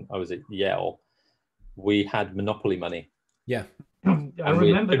when I was at Yale, we had monopoly money. Yeah. And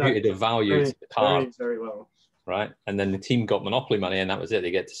we attributed a value to the card. Very well. Right. And then the team got monopoly money, and that was it.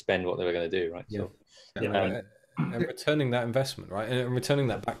 They get to spend what they were going to do. Right. Yeah. So, and returning that investment, right, and returning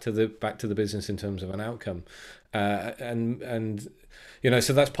that back to the business in terms of an outcome, and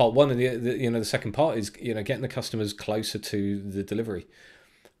so that's part one. And the second part is getting the customers closer to the delivery.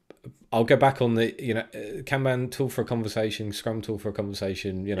 I'll go back on the Kanban tool for a conversation, Scrum tool for a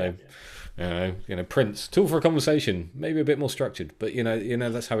conversation, Prince tool for a conversation, maybe a bit more structured, but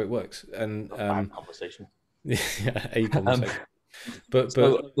that's how it works. And conversation. A conversation. But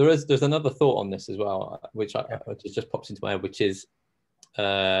there's another thought on this as well, which just pops into my head, which is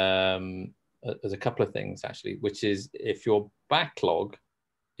there's a couple of things actually, which is, if your backlog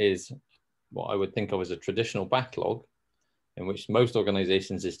is what I would think of as a traditional backlog, in which most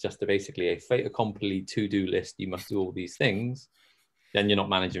organizations is just basically a fait accompli to-do list, you must do all these things, then you're not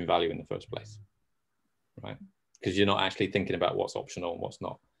managing value in the first place, right? Because you're not actually thinking about what's optional and what's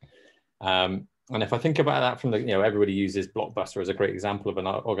not. And if I think about that from everybody uses Blockbuster as a great example of an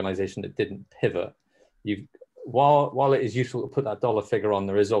organization that didn't pivot. While it is useful to put that dollar figure on,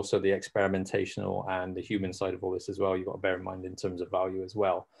 there is also the experimentational and the human side of all this as well. You've got to bear in mind in terms of value as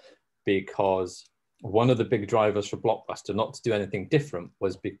well, because one of the big drivers for Blockbuster not to do anything different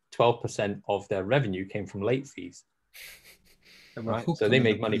was 12% of their revenue came from late fees. Right? So they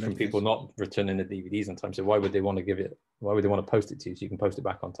make money from people not returning the DVDs on time. So why would they want to give it? Why would they want to post it to you so you can post it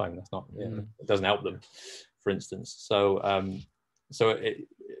back on time? That's not, it doesn't help them, for instance. So,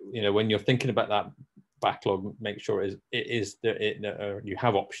 when you're thinking about that backlog, make sure you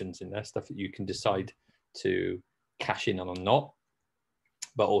have options in there, stuff that you can decide to cash in on or not,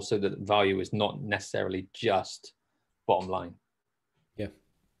 but also that value is not necessarily just bottom line. Yeah.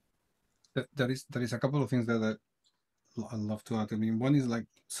 There is a couple of things that I'd love to add. I mean, one is like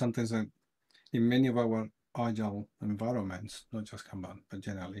sometimes in many of our agile environments, not just Kanban, but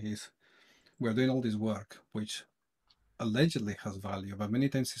generally, is we're doing all this work, which allegedly has value, but many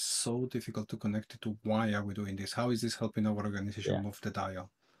times it's so difficult to connect it to why are we doing this? How is this helping our organization move the dial?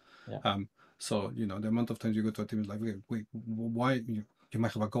 So, you know, the amount of times you go to a team is like, wait, why you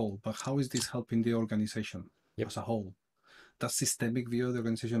might have a goal, but how is this helping the organization as a whole? That systemic view of the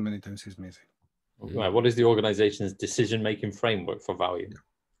organization many times is missing. Right. What is the organization's decision-making framework for value?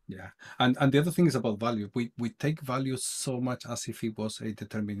 Yeah. And the other thing is about value. We take value so much as if it was a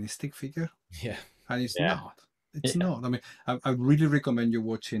deterministic figure. Yeah. And it's not. It's not. I mean, I really recommend you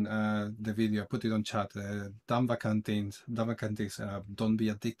watching the video. I put it on chat. Dan Vacanti's Don't Be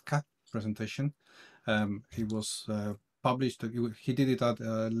a Ditka presentation. He was published. He did it at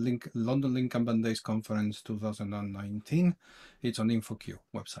London Lean Kanban Days Conference 2019. It's on InfoQ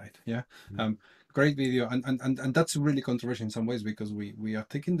website. Yeah. Great video, and that's really controversial in some ways, because we are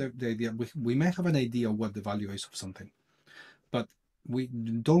taking the idea, we may have an idea of what the value is of something, but we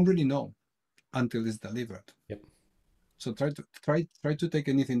don't really know until it's delivered. So try to take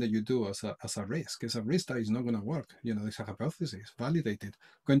anything that you do as a risk. It's a risk that is not going to work. You know, it's a hypothesis, validated.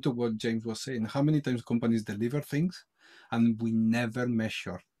 Going to what James was saying, how many times companies deliver things and we never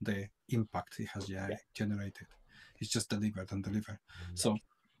measure the impact it has generated. It's just delivered and delivered. So,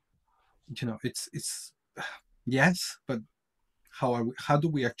 you know, it's yes, but how do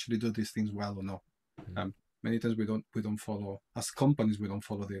we actually do these things well or not? Many times we don't follow, as companies, we don't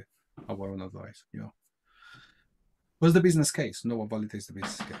follow our own advice. You know, what's the business case? No one validates the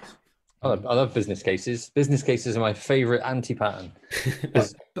business case. I love business cases. Business cases are my favorite anti-pattern.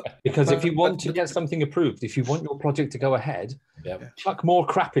 Because if you want to get something approved, if you want your project to go ahead, chuck more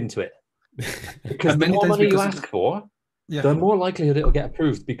crap into it. Because the more money you ask for, the more likelihood it'll get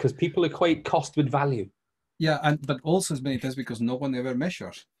approved, because people equate cost with value. Yeah, but also as many times because no one ever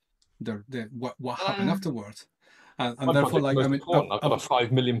measures what happened afterwards. And therefore, like, I mean, I've got a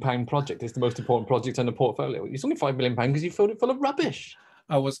 £5 million project. It's the most important project in the portfolio. It's only £5 million because you filled it full of rubbish.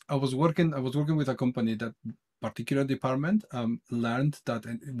 I was working with a company that particular department learned that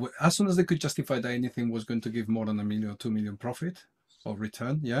as soon as they could justify that anything was going to give more than $1 million or $2 million profit or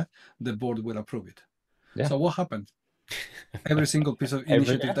return, the board will approve it. So what happened? Every single piece of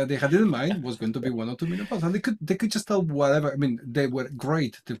initiative that they had in mind was going to be $1 or $2 million, and they could just tell whatever. I mean, they were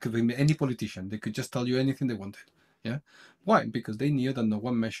great. They could be any politician. They could just tell you anything they wanted. Yeah, why? Because they knew that no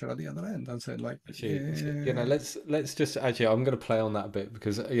one measured at the other end and said, like, you know, let's just actually, I'm going to play on that a bit,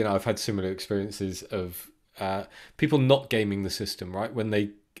 because you know I've had similar experiences of people not gaming the system, right, when they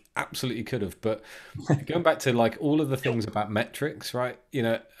absolutely could have. But going back to like all of the things about metrics, right? You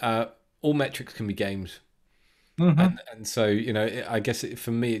know, all metrics can be gamed. And so, you know, I guess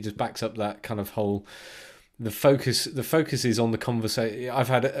for me, it just backs up that kind of whole, the focus is on the conversation. I've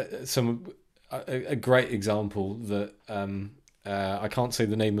had a great example that I can't say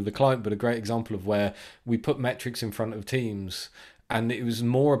the name of the client, but a great example of where we put metrics in front of teams, and it was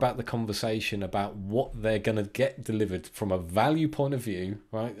more about the conversation about what they're going to get delivered from a value point of view,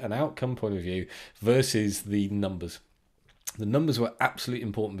 right, an outcome point of view, versus the numbers. The numbers were absolutely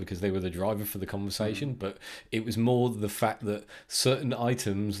important because they were the driver for the conversation, but it was more the fact that certain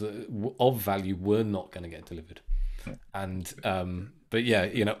items of value were not going to get delivered. And but yeah,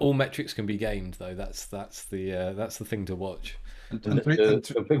 you know, all metrics can be gamed, though. That's the thing to watch.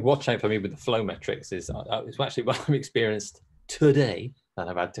 The big watch out for me with the flow metrics is it's actually what I've experienced today that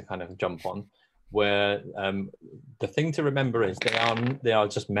I've had to kind of jump on, where the thing to remember is they are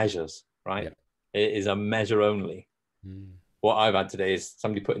just measures, right? It is a measure only. What I've had today is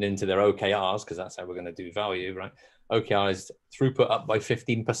somebody putting into their OKRs, because that's how we're going to do value, right? OKRs throughput up by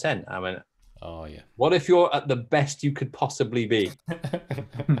 15%. I mean, oh yeah. What if you're at the best you could possibly be?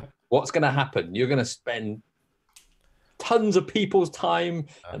 What's going to happen? You're going to spend tons of people's time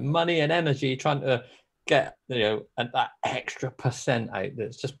and money and energy trying to get, you know, that extra percent out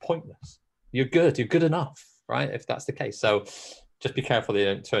that's just pointless. You're good enough, right? If that's the case. So just be careful you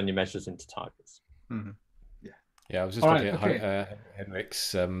don't turn your measures into targets. Yeah, I was just looking at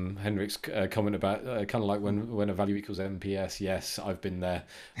Henrik's comment about kind of like when a value equals MPS. Yes, I've been there.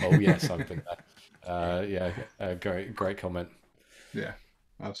 Oh, yes, I've been there. Great comment. Yeah,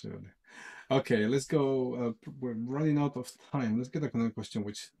 absolutely. Okay, let's go. We're running out of time. Let's get another question,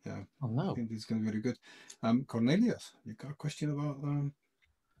 which I think is going to be very good. Cornelius, you got a question about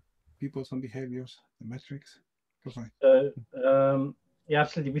people's and behaviors, the metrics? Go for it. Yeah,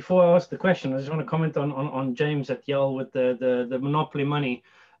 absolutely. Before I ask the question, I just want to comment on James at Yale with the monopoly money.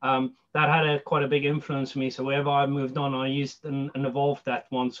 That had quite a big influence on me. So wherever I moved on, I used and evolved that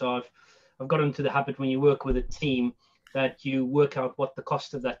one. So I've got into the habit when you work with a team that you work out what the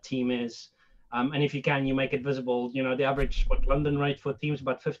cost of that team is. And if you can, you make it visible. You know, the average London rate for teams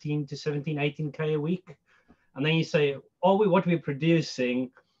about 15 to 17, 18K a week. And then you say, what we're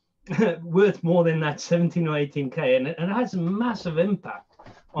producing worth more than that 17 or 18K? And it has a massive impact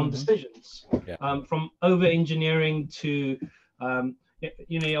on decisions, from over engineering to,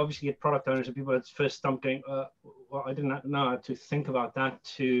 you obviously get product owners and people at first stump going, well, I didn't know how to think about that,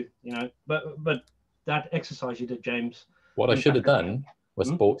 to, but that exercise you did, James. What I should have done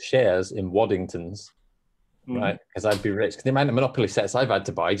was bought shares in Waddington's, right? Because I'd be rich. Because the amount of Monopoly sets I've had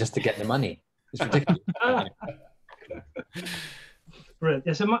to buy just to get the money. It's ridiculous. Brilliant.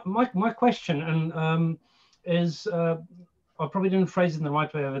 Yeah, so my question is, I probably didn't phrase it in the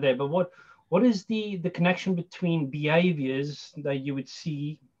right way over there, but what is the connection between behaviors that you would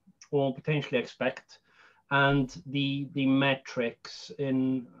see or potentially expect and the metrics,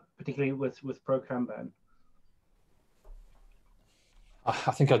 in particularly with Pro Kanban?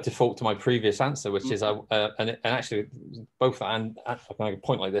 I think I default to my previous answer, which is, and actually both, and I can make a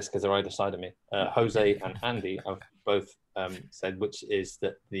point like this because they're either side of me. Jose and Andy have both said, which is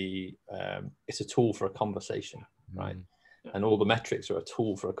that it's a tool for a conversation, right? And all the metrics are a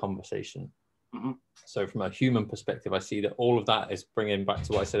tool for a conversation. So from a human perspective, I see that all of that is bringing back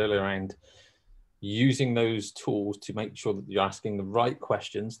to what I said earlier around using those tools to make sure that you're asking the right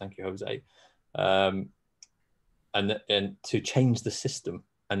questions. Thank you, Jose. And to change the system,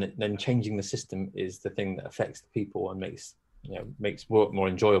 and then changing the system is the thing that affects the people and makes work more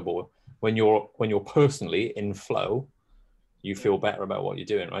enjoyable. When you're personally in flow, you feel better about what you're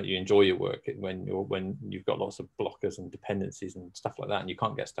doing, right? You enjoy your work. When you've got lots of blockers and dependencies and stuff like that, and you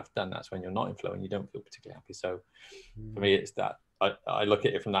can't get stuff done, that's when you're not in flow and you don't feel particularly happy. So for me, it's that I look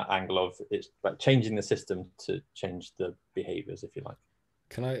at it from that angle of it's about changing the system to change the behaviors, if you like.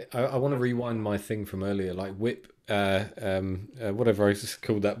 Can I want to rewind my thing from earlier, like whip, whatever I just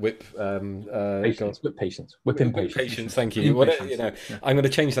called that, whip. Patience, whip patience, whip impatience. Patience, thank you. I'm going to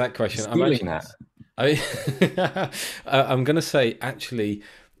change that question. I'm going to say, actually,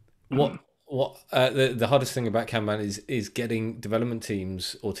 what the hardest thing about Kanban is getting development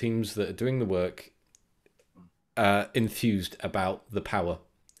teams or teams that are doing the work enthused about the power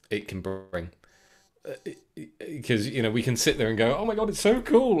it can bring. Because we can sit there and go, oh my god, it's so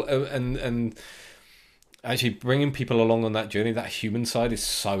cool, and actually bringing people along on that journey, that human side, is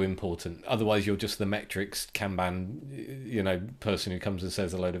so important. Otherwise you're just the metrics Kanban person who comes and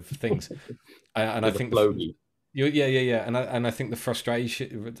says a load of things. And I think and I think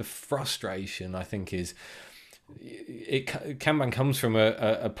the frustration I think is Kanban comes from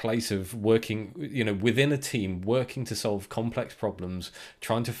a place of working, within a team, working to solve complex problems,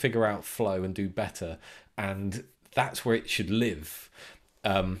 trying to figure out flow and do better, and that's where it should live.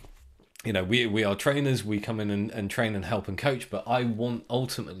 We are trainers, we come in and train and help and coach, but I want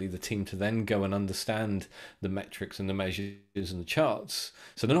ultimately the team to then go and understand the metrics and the measures and the charts,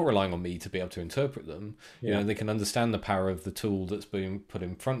 so they're not relying on me to be able to interpret them. They can understand the power of the tool that's being put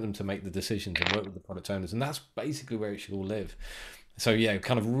in front of them to make the decisions and work with the product owners, and that's basically where it should all live. So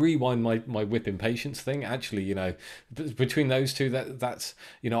kind of rewind my whip impatience thing. Actually, between those two, that's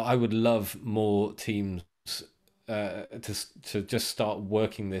I would love more teams to just start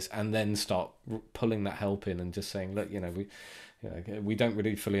working this and then start pulling that help in and just saying, look, we don't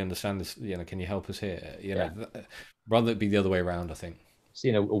really fully understand this, can you help us here? Rather it be the other way around, I think.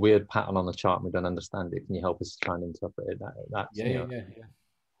 Seeing a weird pattern on the chart and we don't understand it, can you help us try and interpret it?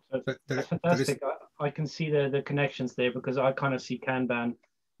 That's fantastic. I can see the connections there, because I kind of see Kanban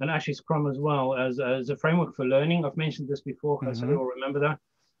and actually Scrum as well as a framework for learning. I've mentioned this before, so we all remember that.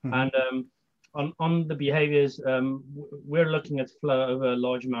 And on the behaviors, we're looking at flow over a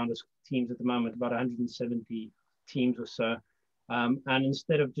large amount of teams at the moment, about 170 teams or so. And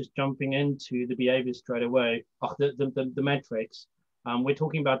instead of just jumping into the behaviors straight away, the metrics, we're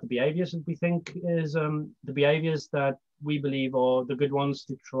talking about the behaviors that we think is the behaviors that we believe are the good ones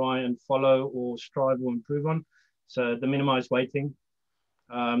to try and follow or strive or improve on. So the minimized waiting,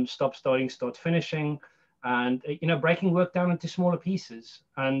 stop starting, start finishing, and breaking work down into smaller pieces.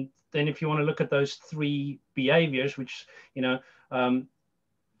 And then if you want to look at those three behaviors, which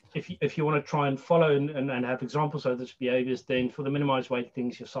if you want to try and follow and have examples of those behaviors, then for the minimized waiting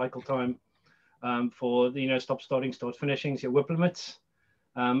things, your cycle time, for the stop starting, start finishing, your whip limits,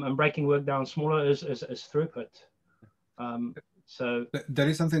 and breaking work down smaller is throughput. So there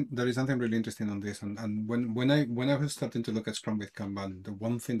is something really interesting on this, and when I was starting to look at Scrum with Kanban, the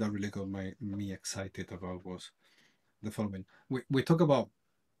one thing that really got me excited about was the following. We talk about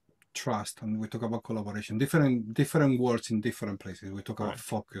trust and we talk about collaboration, different words in different places. We talk about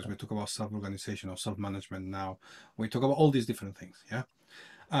focus, we talk about self-organization or self-management now. We talk about all these different things,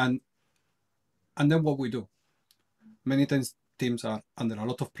 and And then what we do, many times teams are under a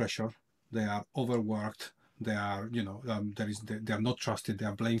lot of pressure. They are overworked. They are, they are not trusted. They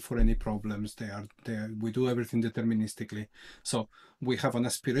are blamed for any problems. We do everything deterministically. So we have an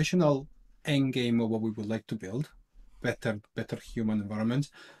aspirational end game of what we would like to build, better human environments.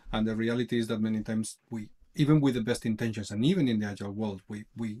 And the reality is that many times even with the best intentions, and even in the agile world, we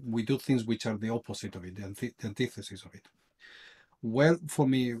do things which are the opposite of it, the antithesis of it. Well, for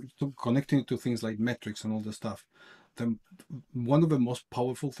me, connecting to things like metrics and all the stuff, one of the most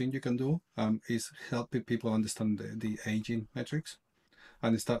powerful things you can do is helping people understand the aging metrics.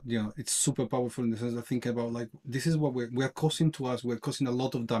 And it's super powerful in the sense that think about, like, this is what we're causing to us. We're causing a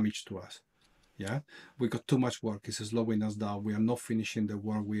lot of damage to us. Yeah, we got too much work. It's slowing us down. We are not finishing the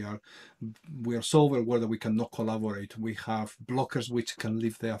work. We are so overworked that we cannot collaborate. We have blockers which can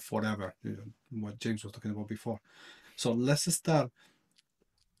live there forever. What James was talking about before. So let's start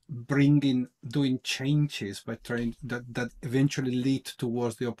doing changes by trying that eventually lead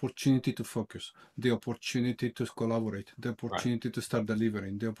towards the opportunity to focus, the opportunity to collaborate, the opportunity to start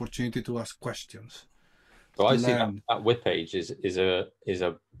delivering, the opportunity to ask questions. So I see that whip page is the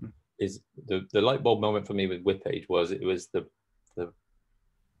light bulb moment for me with whip page was it was the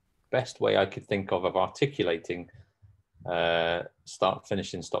best way I could think of articulating start,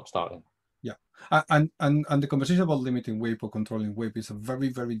 finishing, stop, starting. Yeah, and the conversation about limiting WIP or controlling WIP is a very,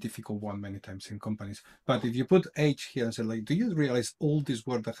 very difficult one many times in companies. But if you put age here and say, like, do you realize all this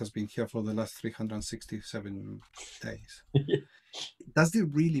work that has been here for the last 367 days? Does it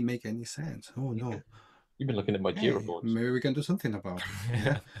really make any sense? Oh, no. You've been looking at my Jira boards. Maybe we can do something about it.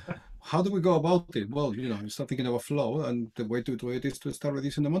 Yeah. How do we go about it? Well, you start thinking about flow, and the way to do it is to start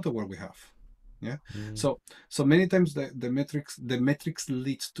reducing the amount of work we have. Yeah. So many times the metrics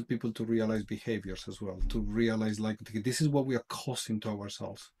leads to people to realize behaviors as well, to realize, like, this is what we are causing to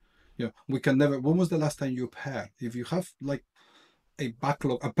ourselves. We can never. When was the last time you paired? If you have like a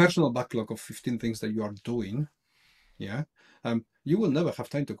personal backlog of 15 things that you are doing, you will never have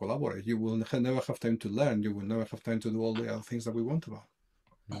time to collaborate. You will never have time to learn. You will never have time to do all the other things that we want about.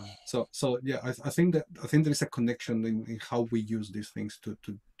 So yeah, I think there is a connection in how we use these things to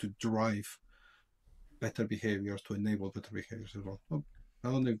drive better behaviors, to enable better behaviors as well. I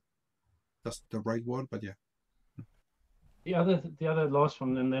don't know if that's the right word, but yeah. The other last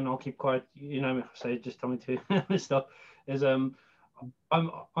one, and then I'll keep quiet. If I say just tell me to stop. Is I'm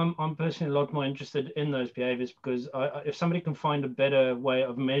personally a lot more interested in those behaviors because if somebody can find a better way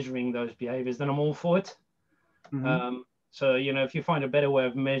of measuring those behaviors, then I'm all for it. Mm-hmm. So if you find a better way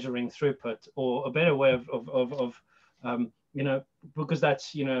of measuring throughput or a better way of because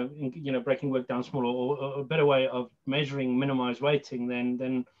that's breaking work down smaller, or a better way of measuring minimized waiting,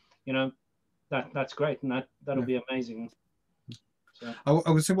 then that's great, and that'll be amazing. So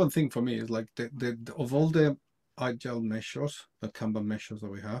I would say one thing for me is, like, the of all the agile measures, the Kanban measures that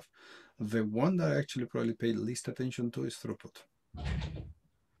we have, the one that I actually probably pay least attention to is throughput.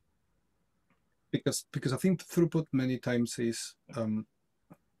 Because I think throughput many times is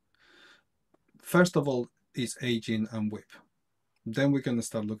first of all is aging and WIP. Then we can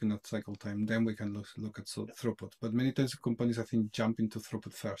start looking at cycle time. Then we can look at throughput. But many times companies, I think, jump into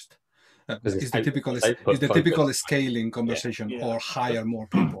throughput first. It's the typical scaling conversation, or hire more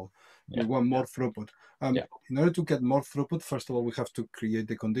people. We want more throughput. In order to get more throughput, first of all, we have to create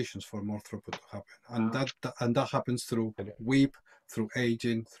the conditions for more throughput to happen, and that happens through WIP, through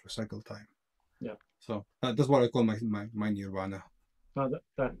aging, through cycle time. Yeah. So that's what I call my nirvana. No,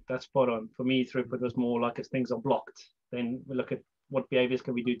 that's spot on. For me, throughput was more like as things are blocked. Then we look at what behaviors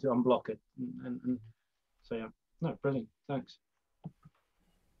can we do to unblock it, and so yeah, no, brilliant, thanks.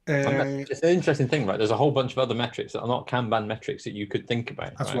 It's an interesting thing, right? There's a whole bunch of other metrics that are not Kanban metrics that you could think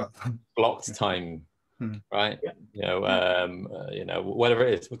about as well. Blocked time, right? Whatever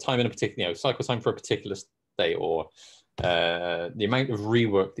it is, time in a particular, cycle time for a particular state, or the amount of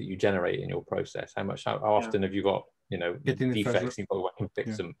rework that you generate in your process. How often have you got defects? You've got to work and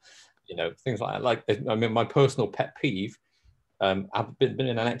fix them. Things like that. Like, I mean, my personal pet peeve, I've been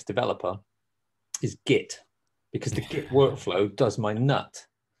an ex-developer, is Git, because the Git workflow does my nut,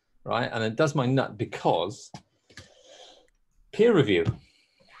 right? And it does my nut because peer review,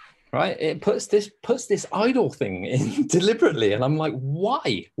 right? It puts this idle thing in deliberately, and I'm like,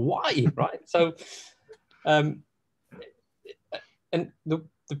 why, right? So, and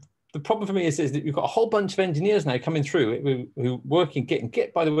the problem for me is that you've got a whole bunch of engineers now coming through who work in Git. And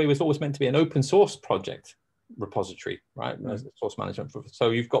Git, by the way, was always meant to be an open source project repository, right? As source management. So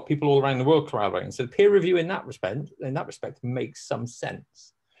you've got people all around the world collaborating. So peer review in that respect makes some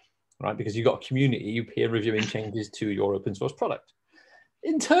sense, right? Because you've got a community, you peer reviewing changes to your open source product.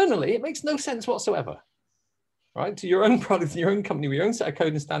 internally, it makes no sense whatsoever. Right, to your own product, your own company, your own set of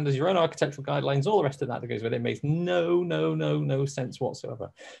code and standards, your own architectural guidelines, all the rest of that goes with it makes no sense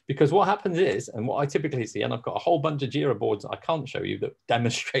whatsoever. Because what happens is, and what I typically see, and I've got a whole bunch of Jira boards that I can't show you that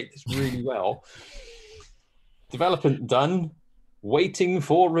demonstrate this really well. Development done, waiting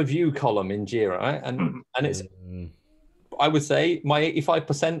for review column in Jira, right? And it's, I would say my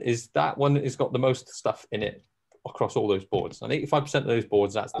 85% is that one has got the most stuff in it across all those boards. And 85% of those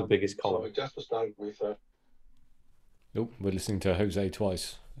boards, that's the biggest column. Sorry, just to start with. Oh, we're listening to Jose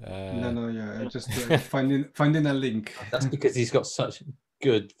twice. Yeah, just finding a link. That's because he's got such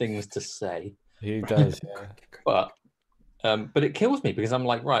good things to say. He does, yeah. But it kills me because I'm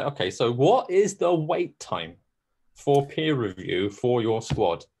like, right, okay, so what is the wait time for peer review for your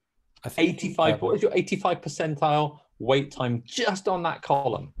squad? I think 85. What is your 85 percentile wait time just on that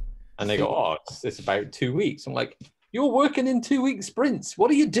column? And they go, oh, it's about 2 weeks. I'm like, you're working in 2 week sprints. What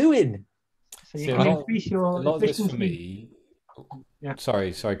are you doing? So you can increase your efficiency. For me. Yeah.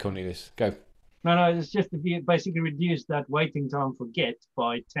 Sorry, Cornelius. Go. No, it's just to be basically reduce that waiting time for Git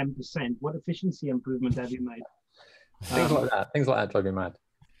by 10%. What efficiency improvement have you made? Things like that drive me mad.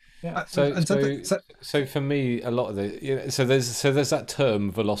 Yeah. So for me, a lot of the so there's that term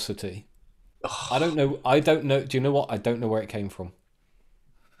velocity. I don't know. Do you know what? I don't know where it came from.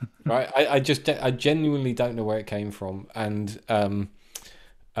 Right. I genuinely don't know where it came from, and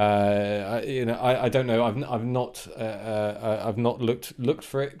I don't know. I've not looked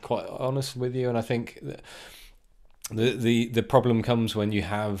for it, quite honest with you, and I think the problem comes when you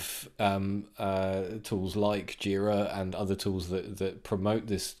have tools like Jira and other tools that promote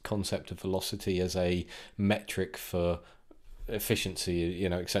this concept of velocity as a metric for efficiency,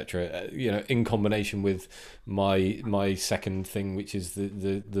 etc. In combination with my second thing, which is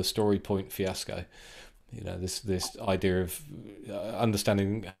the story point fiasco. This idea of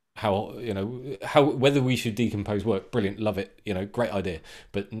understanding how whether we should decompose work. Brilliant, love it. Great idea,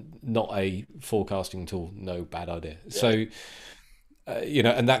 but not a forecasting tool. No, bad idea. Yeah. So,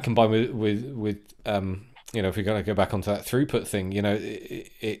 and that combined with if we're going to go back onto that throughput thing,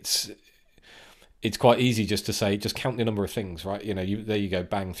 it's quite easy just to say, just count the number of things, right? There you go,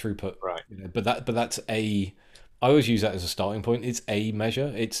 bang, throughput. Right. But that's I always use that as a starting point. It's a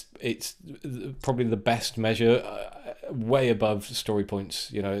measure. It's probably the best measure, way above story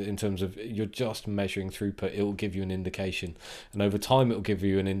points. In terms of you're just measuring throughput, it will give you an indication, and over time it will give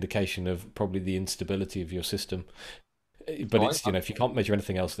you an indication of probably the instability of your system. But it's if you can't measure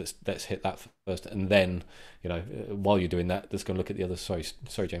anything else, let's hit that first, and then while you're doing that, let's go and look at the other. Sorry,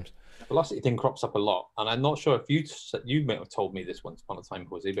 James. Velocity thing crops up a lot, and I'm not sure if you may have told me this once upon a time,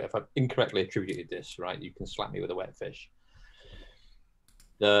 Jose, but if I've incorrectly attributed this, right, you can slap me with a wet fish.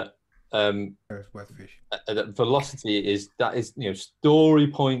 The wet fish. The velocity is story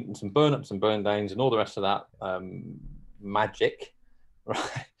points and burn ups and burn downs and all the rest of that magic,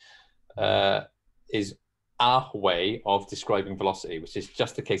 right? Is our way of describing velocity, which is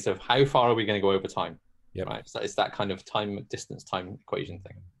just a case of how far are we going to go over time. Yep. Right. So it's that kind of distance time equation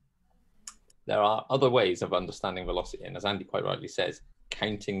thing. There are other ways of understanding velocity, and as Andy quite rightly says,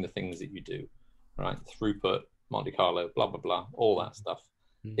 counting the things that you do, right? Throughput, Monte Carlo, blah, blah, blah, all that stuff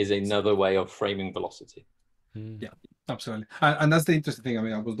is another way of framing velocity. Yeah, absolutely. And that's the interesting thing. I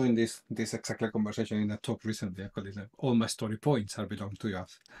mean, I was doing this exactly conversation in a talk recently. I call it all my story points are belong to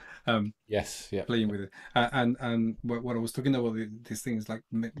us. Yes, yeah. Playing with it. And what I was talking about these things, like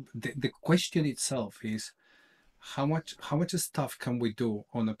the question itself is how much stuff can we do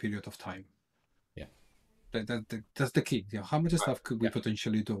on a period of time? That's the key. How much stuff could we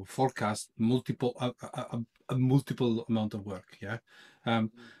potentially do? Forecast multiple a multiple amount of work. Yeah.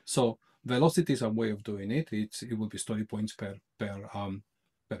 So velocity is a way of doing it. It will be story points per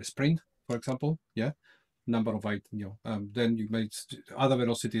sprint, for example. Yeah. Number of items. Then you make other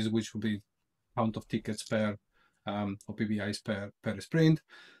velocities, which will be count of tickets per or PBIs per sprint.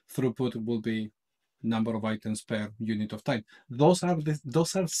 Throughput will be number of items per unit of time. Those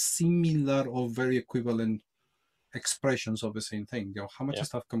are similar or very equivalent expressions of the same thing. How much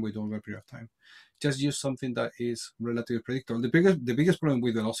stuff can we do over a period of time? Just use something that is relatively predictable. The biggest problem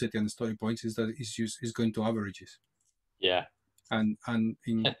with velocity and story points is that it's going to averages. Yeah. And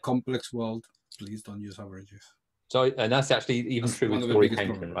in complex world, please don't use averages. So, and that's actually even true with story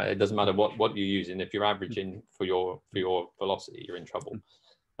counting, right? It doesn't matter what you're using. If you're averaging for your velocity, you're in trouble.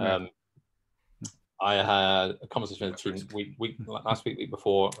 Right. I had a conversation with a team last week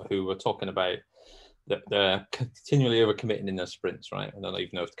before, who were talking about that they're continually overcommitting in their sprints, right? I don't even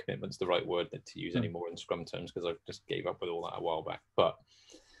know if commitment's the right word to use anymore in Scrum terms, because I just gave up with all that a while back. But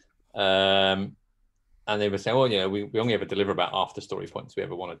And they were saying, well, we only ever deliver about half the story points we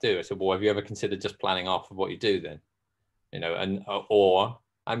ever want to do. I said, well, have you ever considered just planning half of what you do then? And or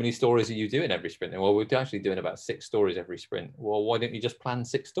how many stories are you doing every sprint? And well, we're actually doing about 6 stories every sprint. Well, why don't you just plan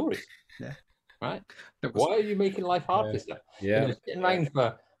 6 stories? Yeah. Right. Why are you making life hard for yourself? Yeah. Sitting around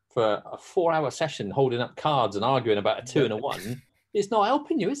for a 4-hour session holding up cards and arguing about a 2 and a 1, it's not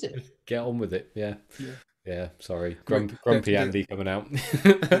helping you, is it? Just get on with it. Yeah. Sorry, grumpy Andy coming out.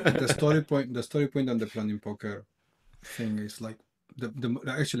 The story point and the planning poker thing is like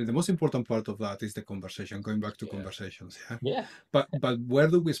actually the most important part of that is the conversation, going back to conversations. Yeah. But where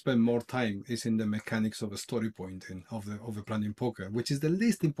do we spend more time is in the mechanics of the story pointing of the planning poker, which is the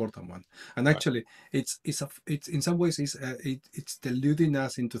least important one. And actually, it's in some ways it's deluding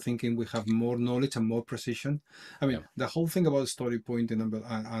us into thinking we have more knowledge and more precision. I mean, the whole thing about story pointing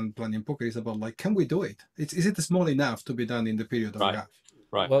and planning poker is about like, can we do it? Is it small enough to be done in the period that we have?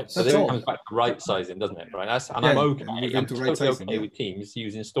 Right. Well, so then it comes back to right sizing, doesn't it? Right. I'm okay. I'm totally okay with teams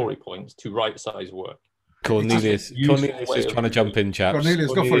using story points to right size work. Cornelius is trying to jump in, chaps.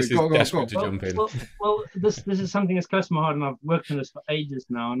 Cornelius, go for it. Go. Desperate to jump in. Well, this is something that's close to my heart, and I've worked on this for ages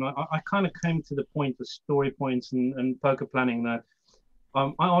now. And I kind of came to the point of story points and poker planning that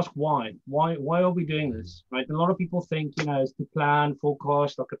I ask why are we doing this? Right. And a lot of people think, it's to plan,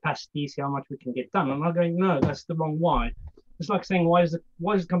 forecast, our capacity, see how much we can get done. And I'm going, no, that's the wrong why. It's like saying, why does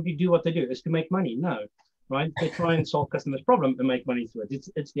the company do what they do? It's to make money. No, right? They try and solve customers' problem and make money through it.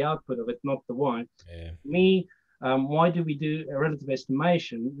 It's the output of it, not the why. Yeah. Why do we do a relative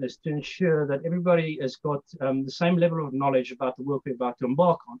estimation? Is to ensure that everybody has got the same level of knowledge about the work we're about to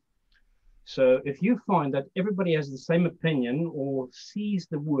embark on. So if you find that everybody has the same opinion or sees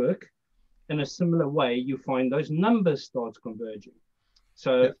the work in a similar way, you find those numbers start converging.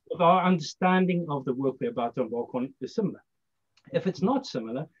 So if our understanding of the work we're about to embark on is similar. If it's not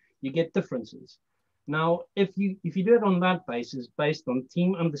similar, you get differences. Now, if you do it on that basis, based on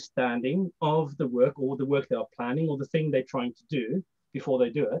team understanding of the work or the work they are planning or the thing they're trying to do before they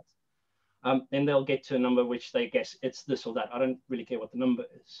do it, then they'll get to a number which they guess it's this or that. I don't really care what the number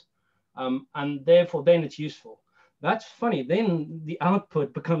is. And therefore, then it's useful. That's funny. Then the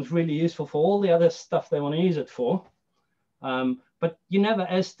output becomes really useful for all the other stuff they want to use it for. But you never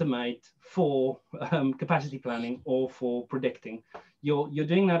estimate for capacity planning or for predicting. You're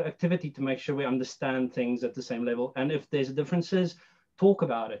doing that activity to make sure we understand things at the same level. And if there's differences, talk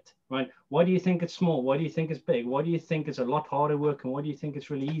about it, right? Why do you think it's small? Why do you think it's big? Why do you think it's a lot harder work? And why do you think it's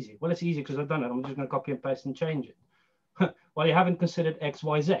really easy? Well, it's easy because I've done it. I'm just going to copy and paste and change it. Well, you haven't considered X,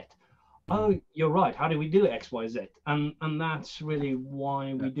 Y, Z. Oh, you're right. How do we do X, Y, Z? And that's really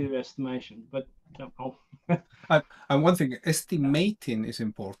why we do estimation. But and one thing, estimating is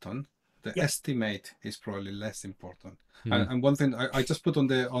important. The estimate is probably less important. And one thing I just put on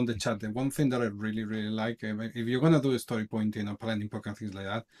the chat, the one thing that I really like, if you're gonna do a story pointing and planning poker and things like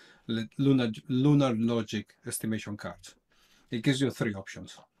that, lunar logic estimation cards. It gives you 3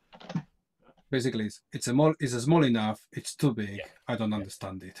 options. Basically, it's small enough. It's too big. I don't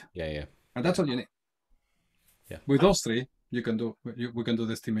understand it. Yeah. And that's all you need. Yeah. With those 3, we can do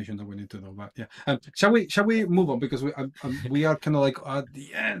the estimation that we need to do. But shall we move on, because we are kind of like at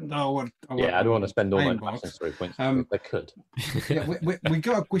the end. I don't want to spend all my time on story points. I could. we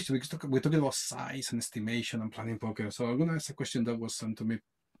got a question. We're talking about size and estimation and planning poker. So I'm going to ask a question that was sent to me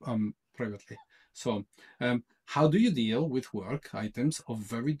privately. So, how do you deal with work items of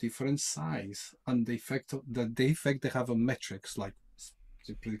very different size and the effect they have on metrics like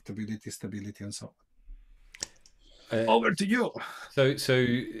predictability, stability, and so on? Over to you. So,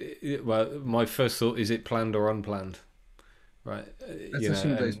 well, my first thought is it planned or unplanned, right? Let's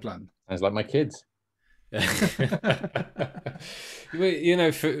assume that it's planned. Sounds like my kids.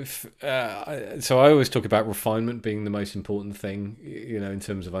 So I always talk about refinement being the most important thing, in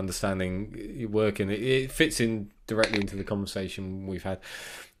terms of understanding your work, and it fits in directly into the conversation we've had.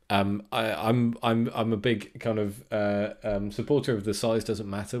 I'm a big kind of supporter of the size doesn't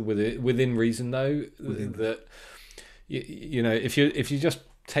matter within reason, though. That if you're just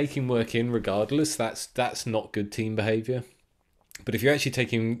taking work in regardless, that's not good team behavior. But if you're actually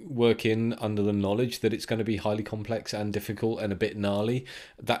taking work in under the knowledge that it's going to be highly complex and difficult and a bit gnarly,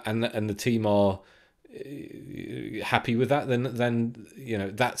 and the team are happy with that, then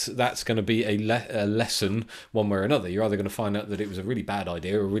that's going to be a lesson one way or another. You're either going to find out that it was a really bad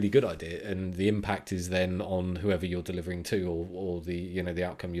idea or a really good idea, and the impact is then on whoever you're delivering to, or the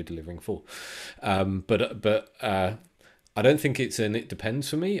outcome you're delivering for. But I don't think it's an it depends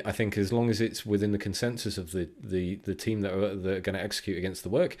for me. I think as long as it's within the consensus of the team that are going to execute against the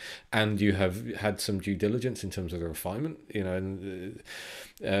work, and you have had some due diligence in terms of the refinement, you know, and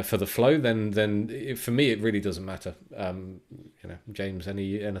for the flow, then for me it really doesn't matter. You know, James,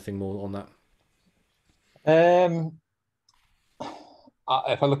 anything more on that?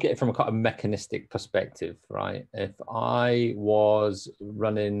 If I look at it from a kind of mechanistic perspective, right? If I was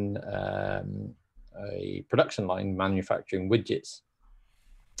running a production line manufacturing widgets,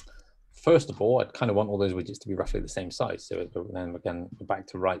 first of all, I'd kind of want all those widgets to be roughly the same size. So then again, back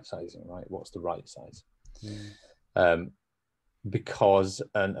to right sizing, right? What's the right size? Because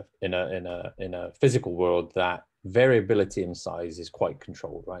in a physical world, that variability in size is quite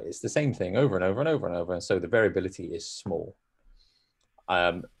controlled, right? It's the same thing over and over and over and over, and so the variability is small.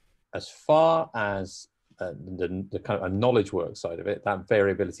 As far as the kind of a knowledge work side of it, that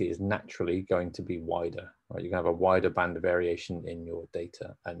variability is naturally going to be wider, right? You can have a wider band of variation in your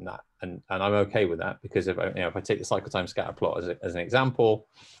data, and I'm okay with that, because if I take the cycle time scatter plot as an example,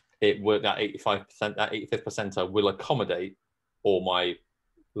 it would, that 85%, that 85th percentile will accommodate all my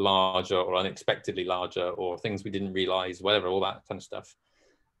larger or unexpectedly larger or things we didn't realize, whatever, all that kind of stuff,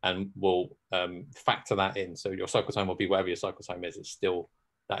 and we'll factor that in. So your cycle time will be whatever your cycle time is. It's still,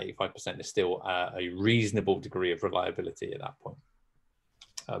 that 85% is still a reasonable degree of reliability at that point.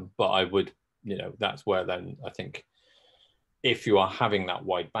 But I would, that's where then I think if you are having that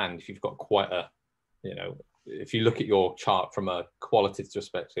wide band, if you've got quite a, if you look at your chart from a qualitative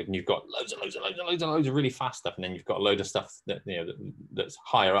perspective and you've got loads of really fast stuff, and then you've got a load of stuff that, that's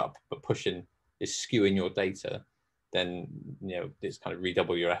higher up but is skewing your data, then it's kind of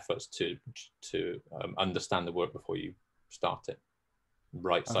redouble your efforts to understand the work before you start it.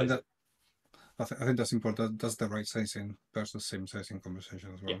 Right sizing. I think that's important. That's the right sizing versus same sizing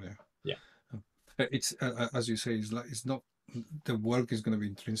conversation as well. Yeah. It's as you say, it's not, the work is going to be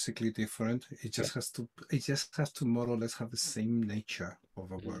intrinsically different. It just has to more or less have the same nature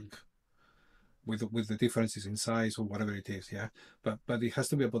of a work, with the differences in size or whatever it is. Yeah, but it has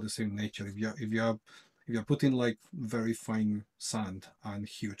to be about the same nature. If you're putting like very fine sand and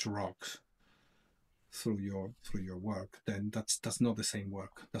huge rocks through your work, then that's not the same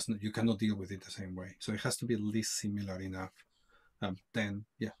work. You cannot deal with it the same way. So it has to be at least similar enough. Then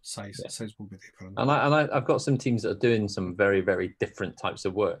size will be different. And I've got some teams that are doing some very, very different types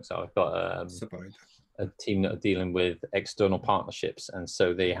of work. So I've got a team that are dealing with external partnerships, and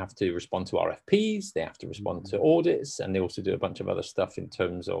so they have to respond to RFPs, they have to respond to audits, and they also do a bunch of other stuff in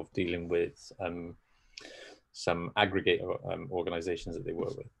terms of dealing with some aggregate organizations that they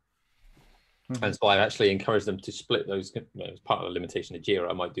work with. And so I actually encourage them to split those. As part of the limitation of JIRA,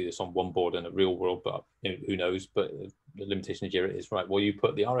 I might do this on one board in a real world, but who knows? But the limitation of JIRA is, right, well, you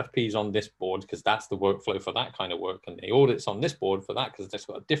put the RFPs on this board because that's the workflow for that kind of work, and the audits on this board for that because it's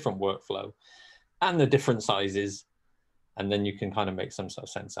got a different workflow and the different sizes, and then you can kind of make some sort of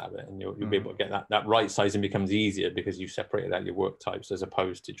sense out of it, and you'll be able to get that right sizing becomes easier because you've separated out your work types, as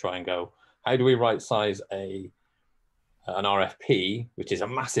opposed to try and go, how do we right size an RFP, which is a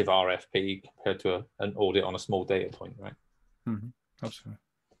massive RFP, compared to an audit on a small data point, right? Absolutely.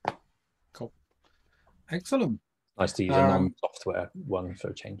 Cool. Excellent. Nice to use a non-software one for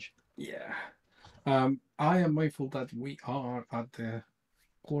a change. Yeah. I am mindful that we are at the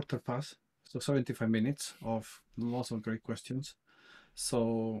quarter past, so 75 minutes of lots of great questions.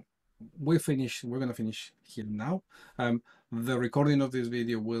 So we're going to finish here now. The recording of this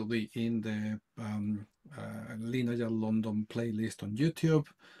video will be in the Lineage London playlist on YouTube.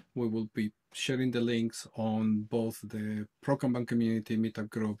 We will be sharing the links on both the Pro Kanban community meetup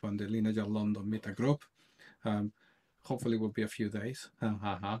group and the Lineage London meetup group. Hopefully it will be a few days.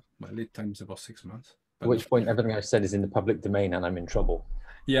 My lead time is about 6 months. At which point everything I've said is in the public domain and I'm in trouble.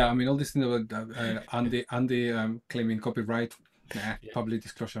 Yeah, I mean, all this thing about Andy claiming copyright. Public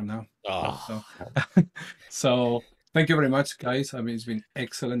disclosure now. So thank you very much, guys. I mean, it's been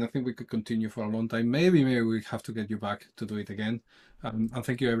excellent. I think we could continue for a long time. Maybe we have to get you back to do it again. And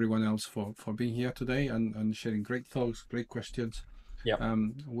thank you everyone else for being here today and sharing great thoughts, great questions.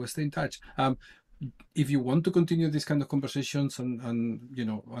 We'll stay in touch. If you want to continue these kind of conversations and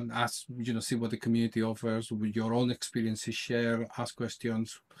ask, see what the community offers with your own experiences, share, ask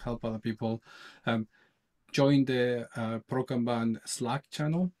questions, help other people, join the Pro Kanban Slack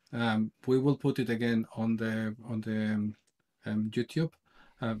channel. We will put it again on the YouTube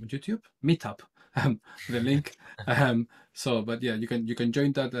meetup, the link. But yeah, you can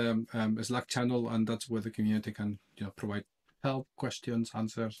join that Slack channel, and that's where the community can provide help, questions,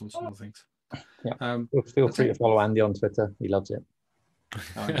 answers, all sorts of things. Feel free to follow Andy on Twitter. He loves it.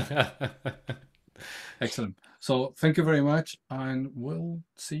 Excellent. So thank you very much, and we'll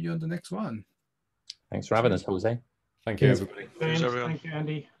see you on the next one. Thanks for having us, Jose. Thank you, Cheers. everybody. Cheers, everyone. Thank you,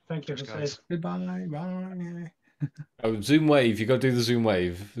 Andy. Thank you Cheers, for guys. Goodbye. Bye. Oh, Zoom wave. You got to do the Zoom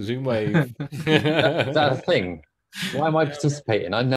wave. Zoom wave. That's a thing. Why am I participating? I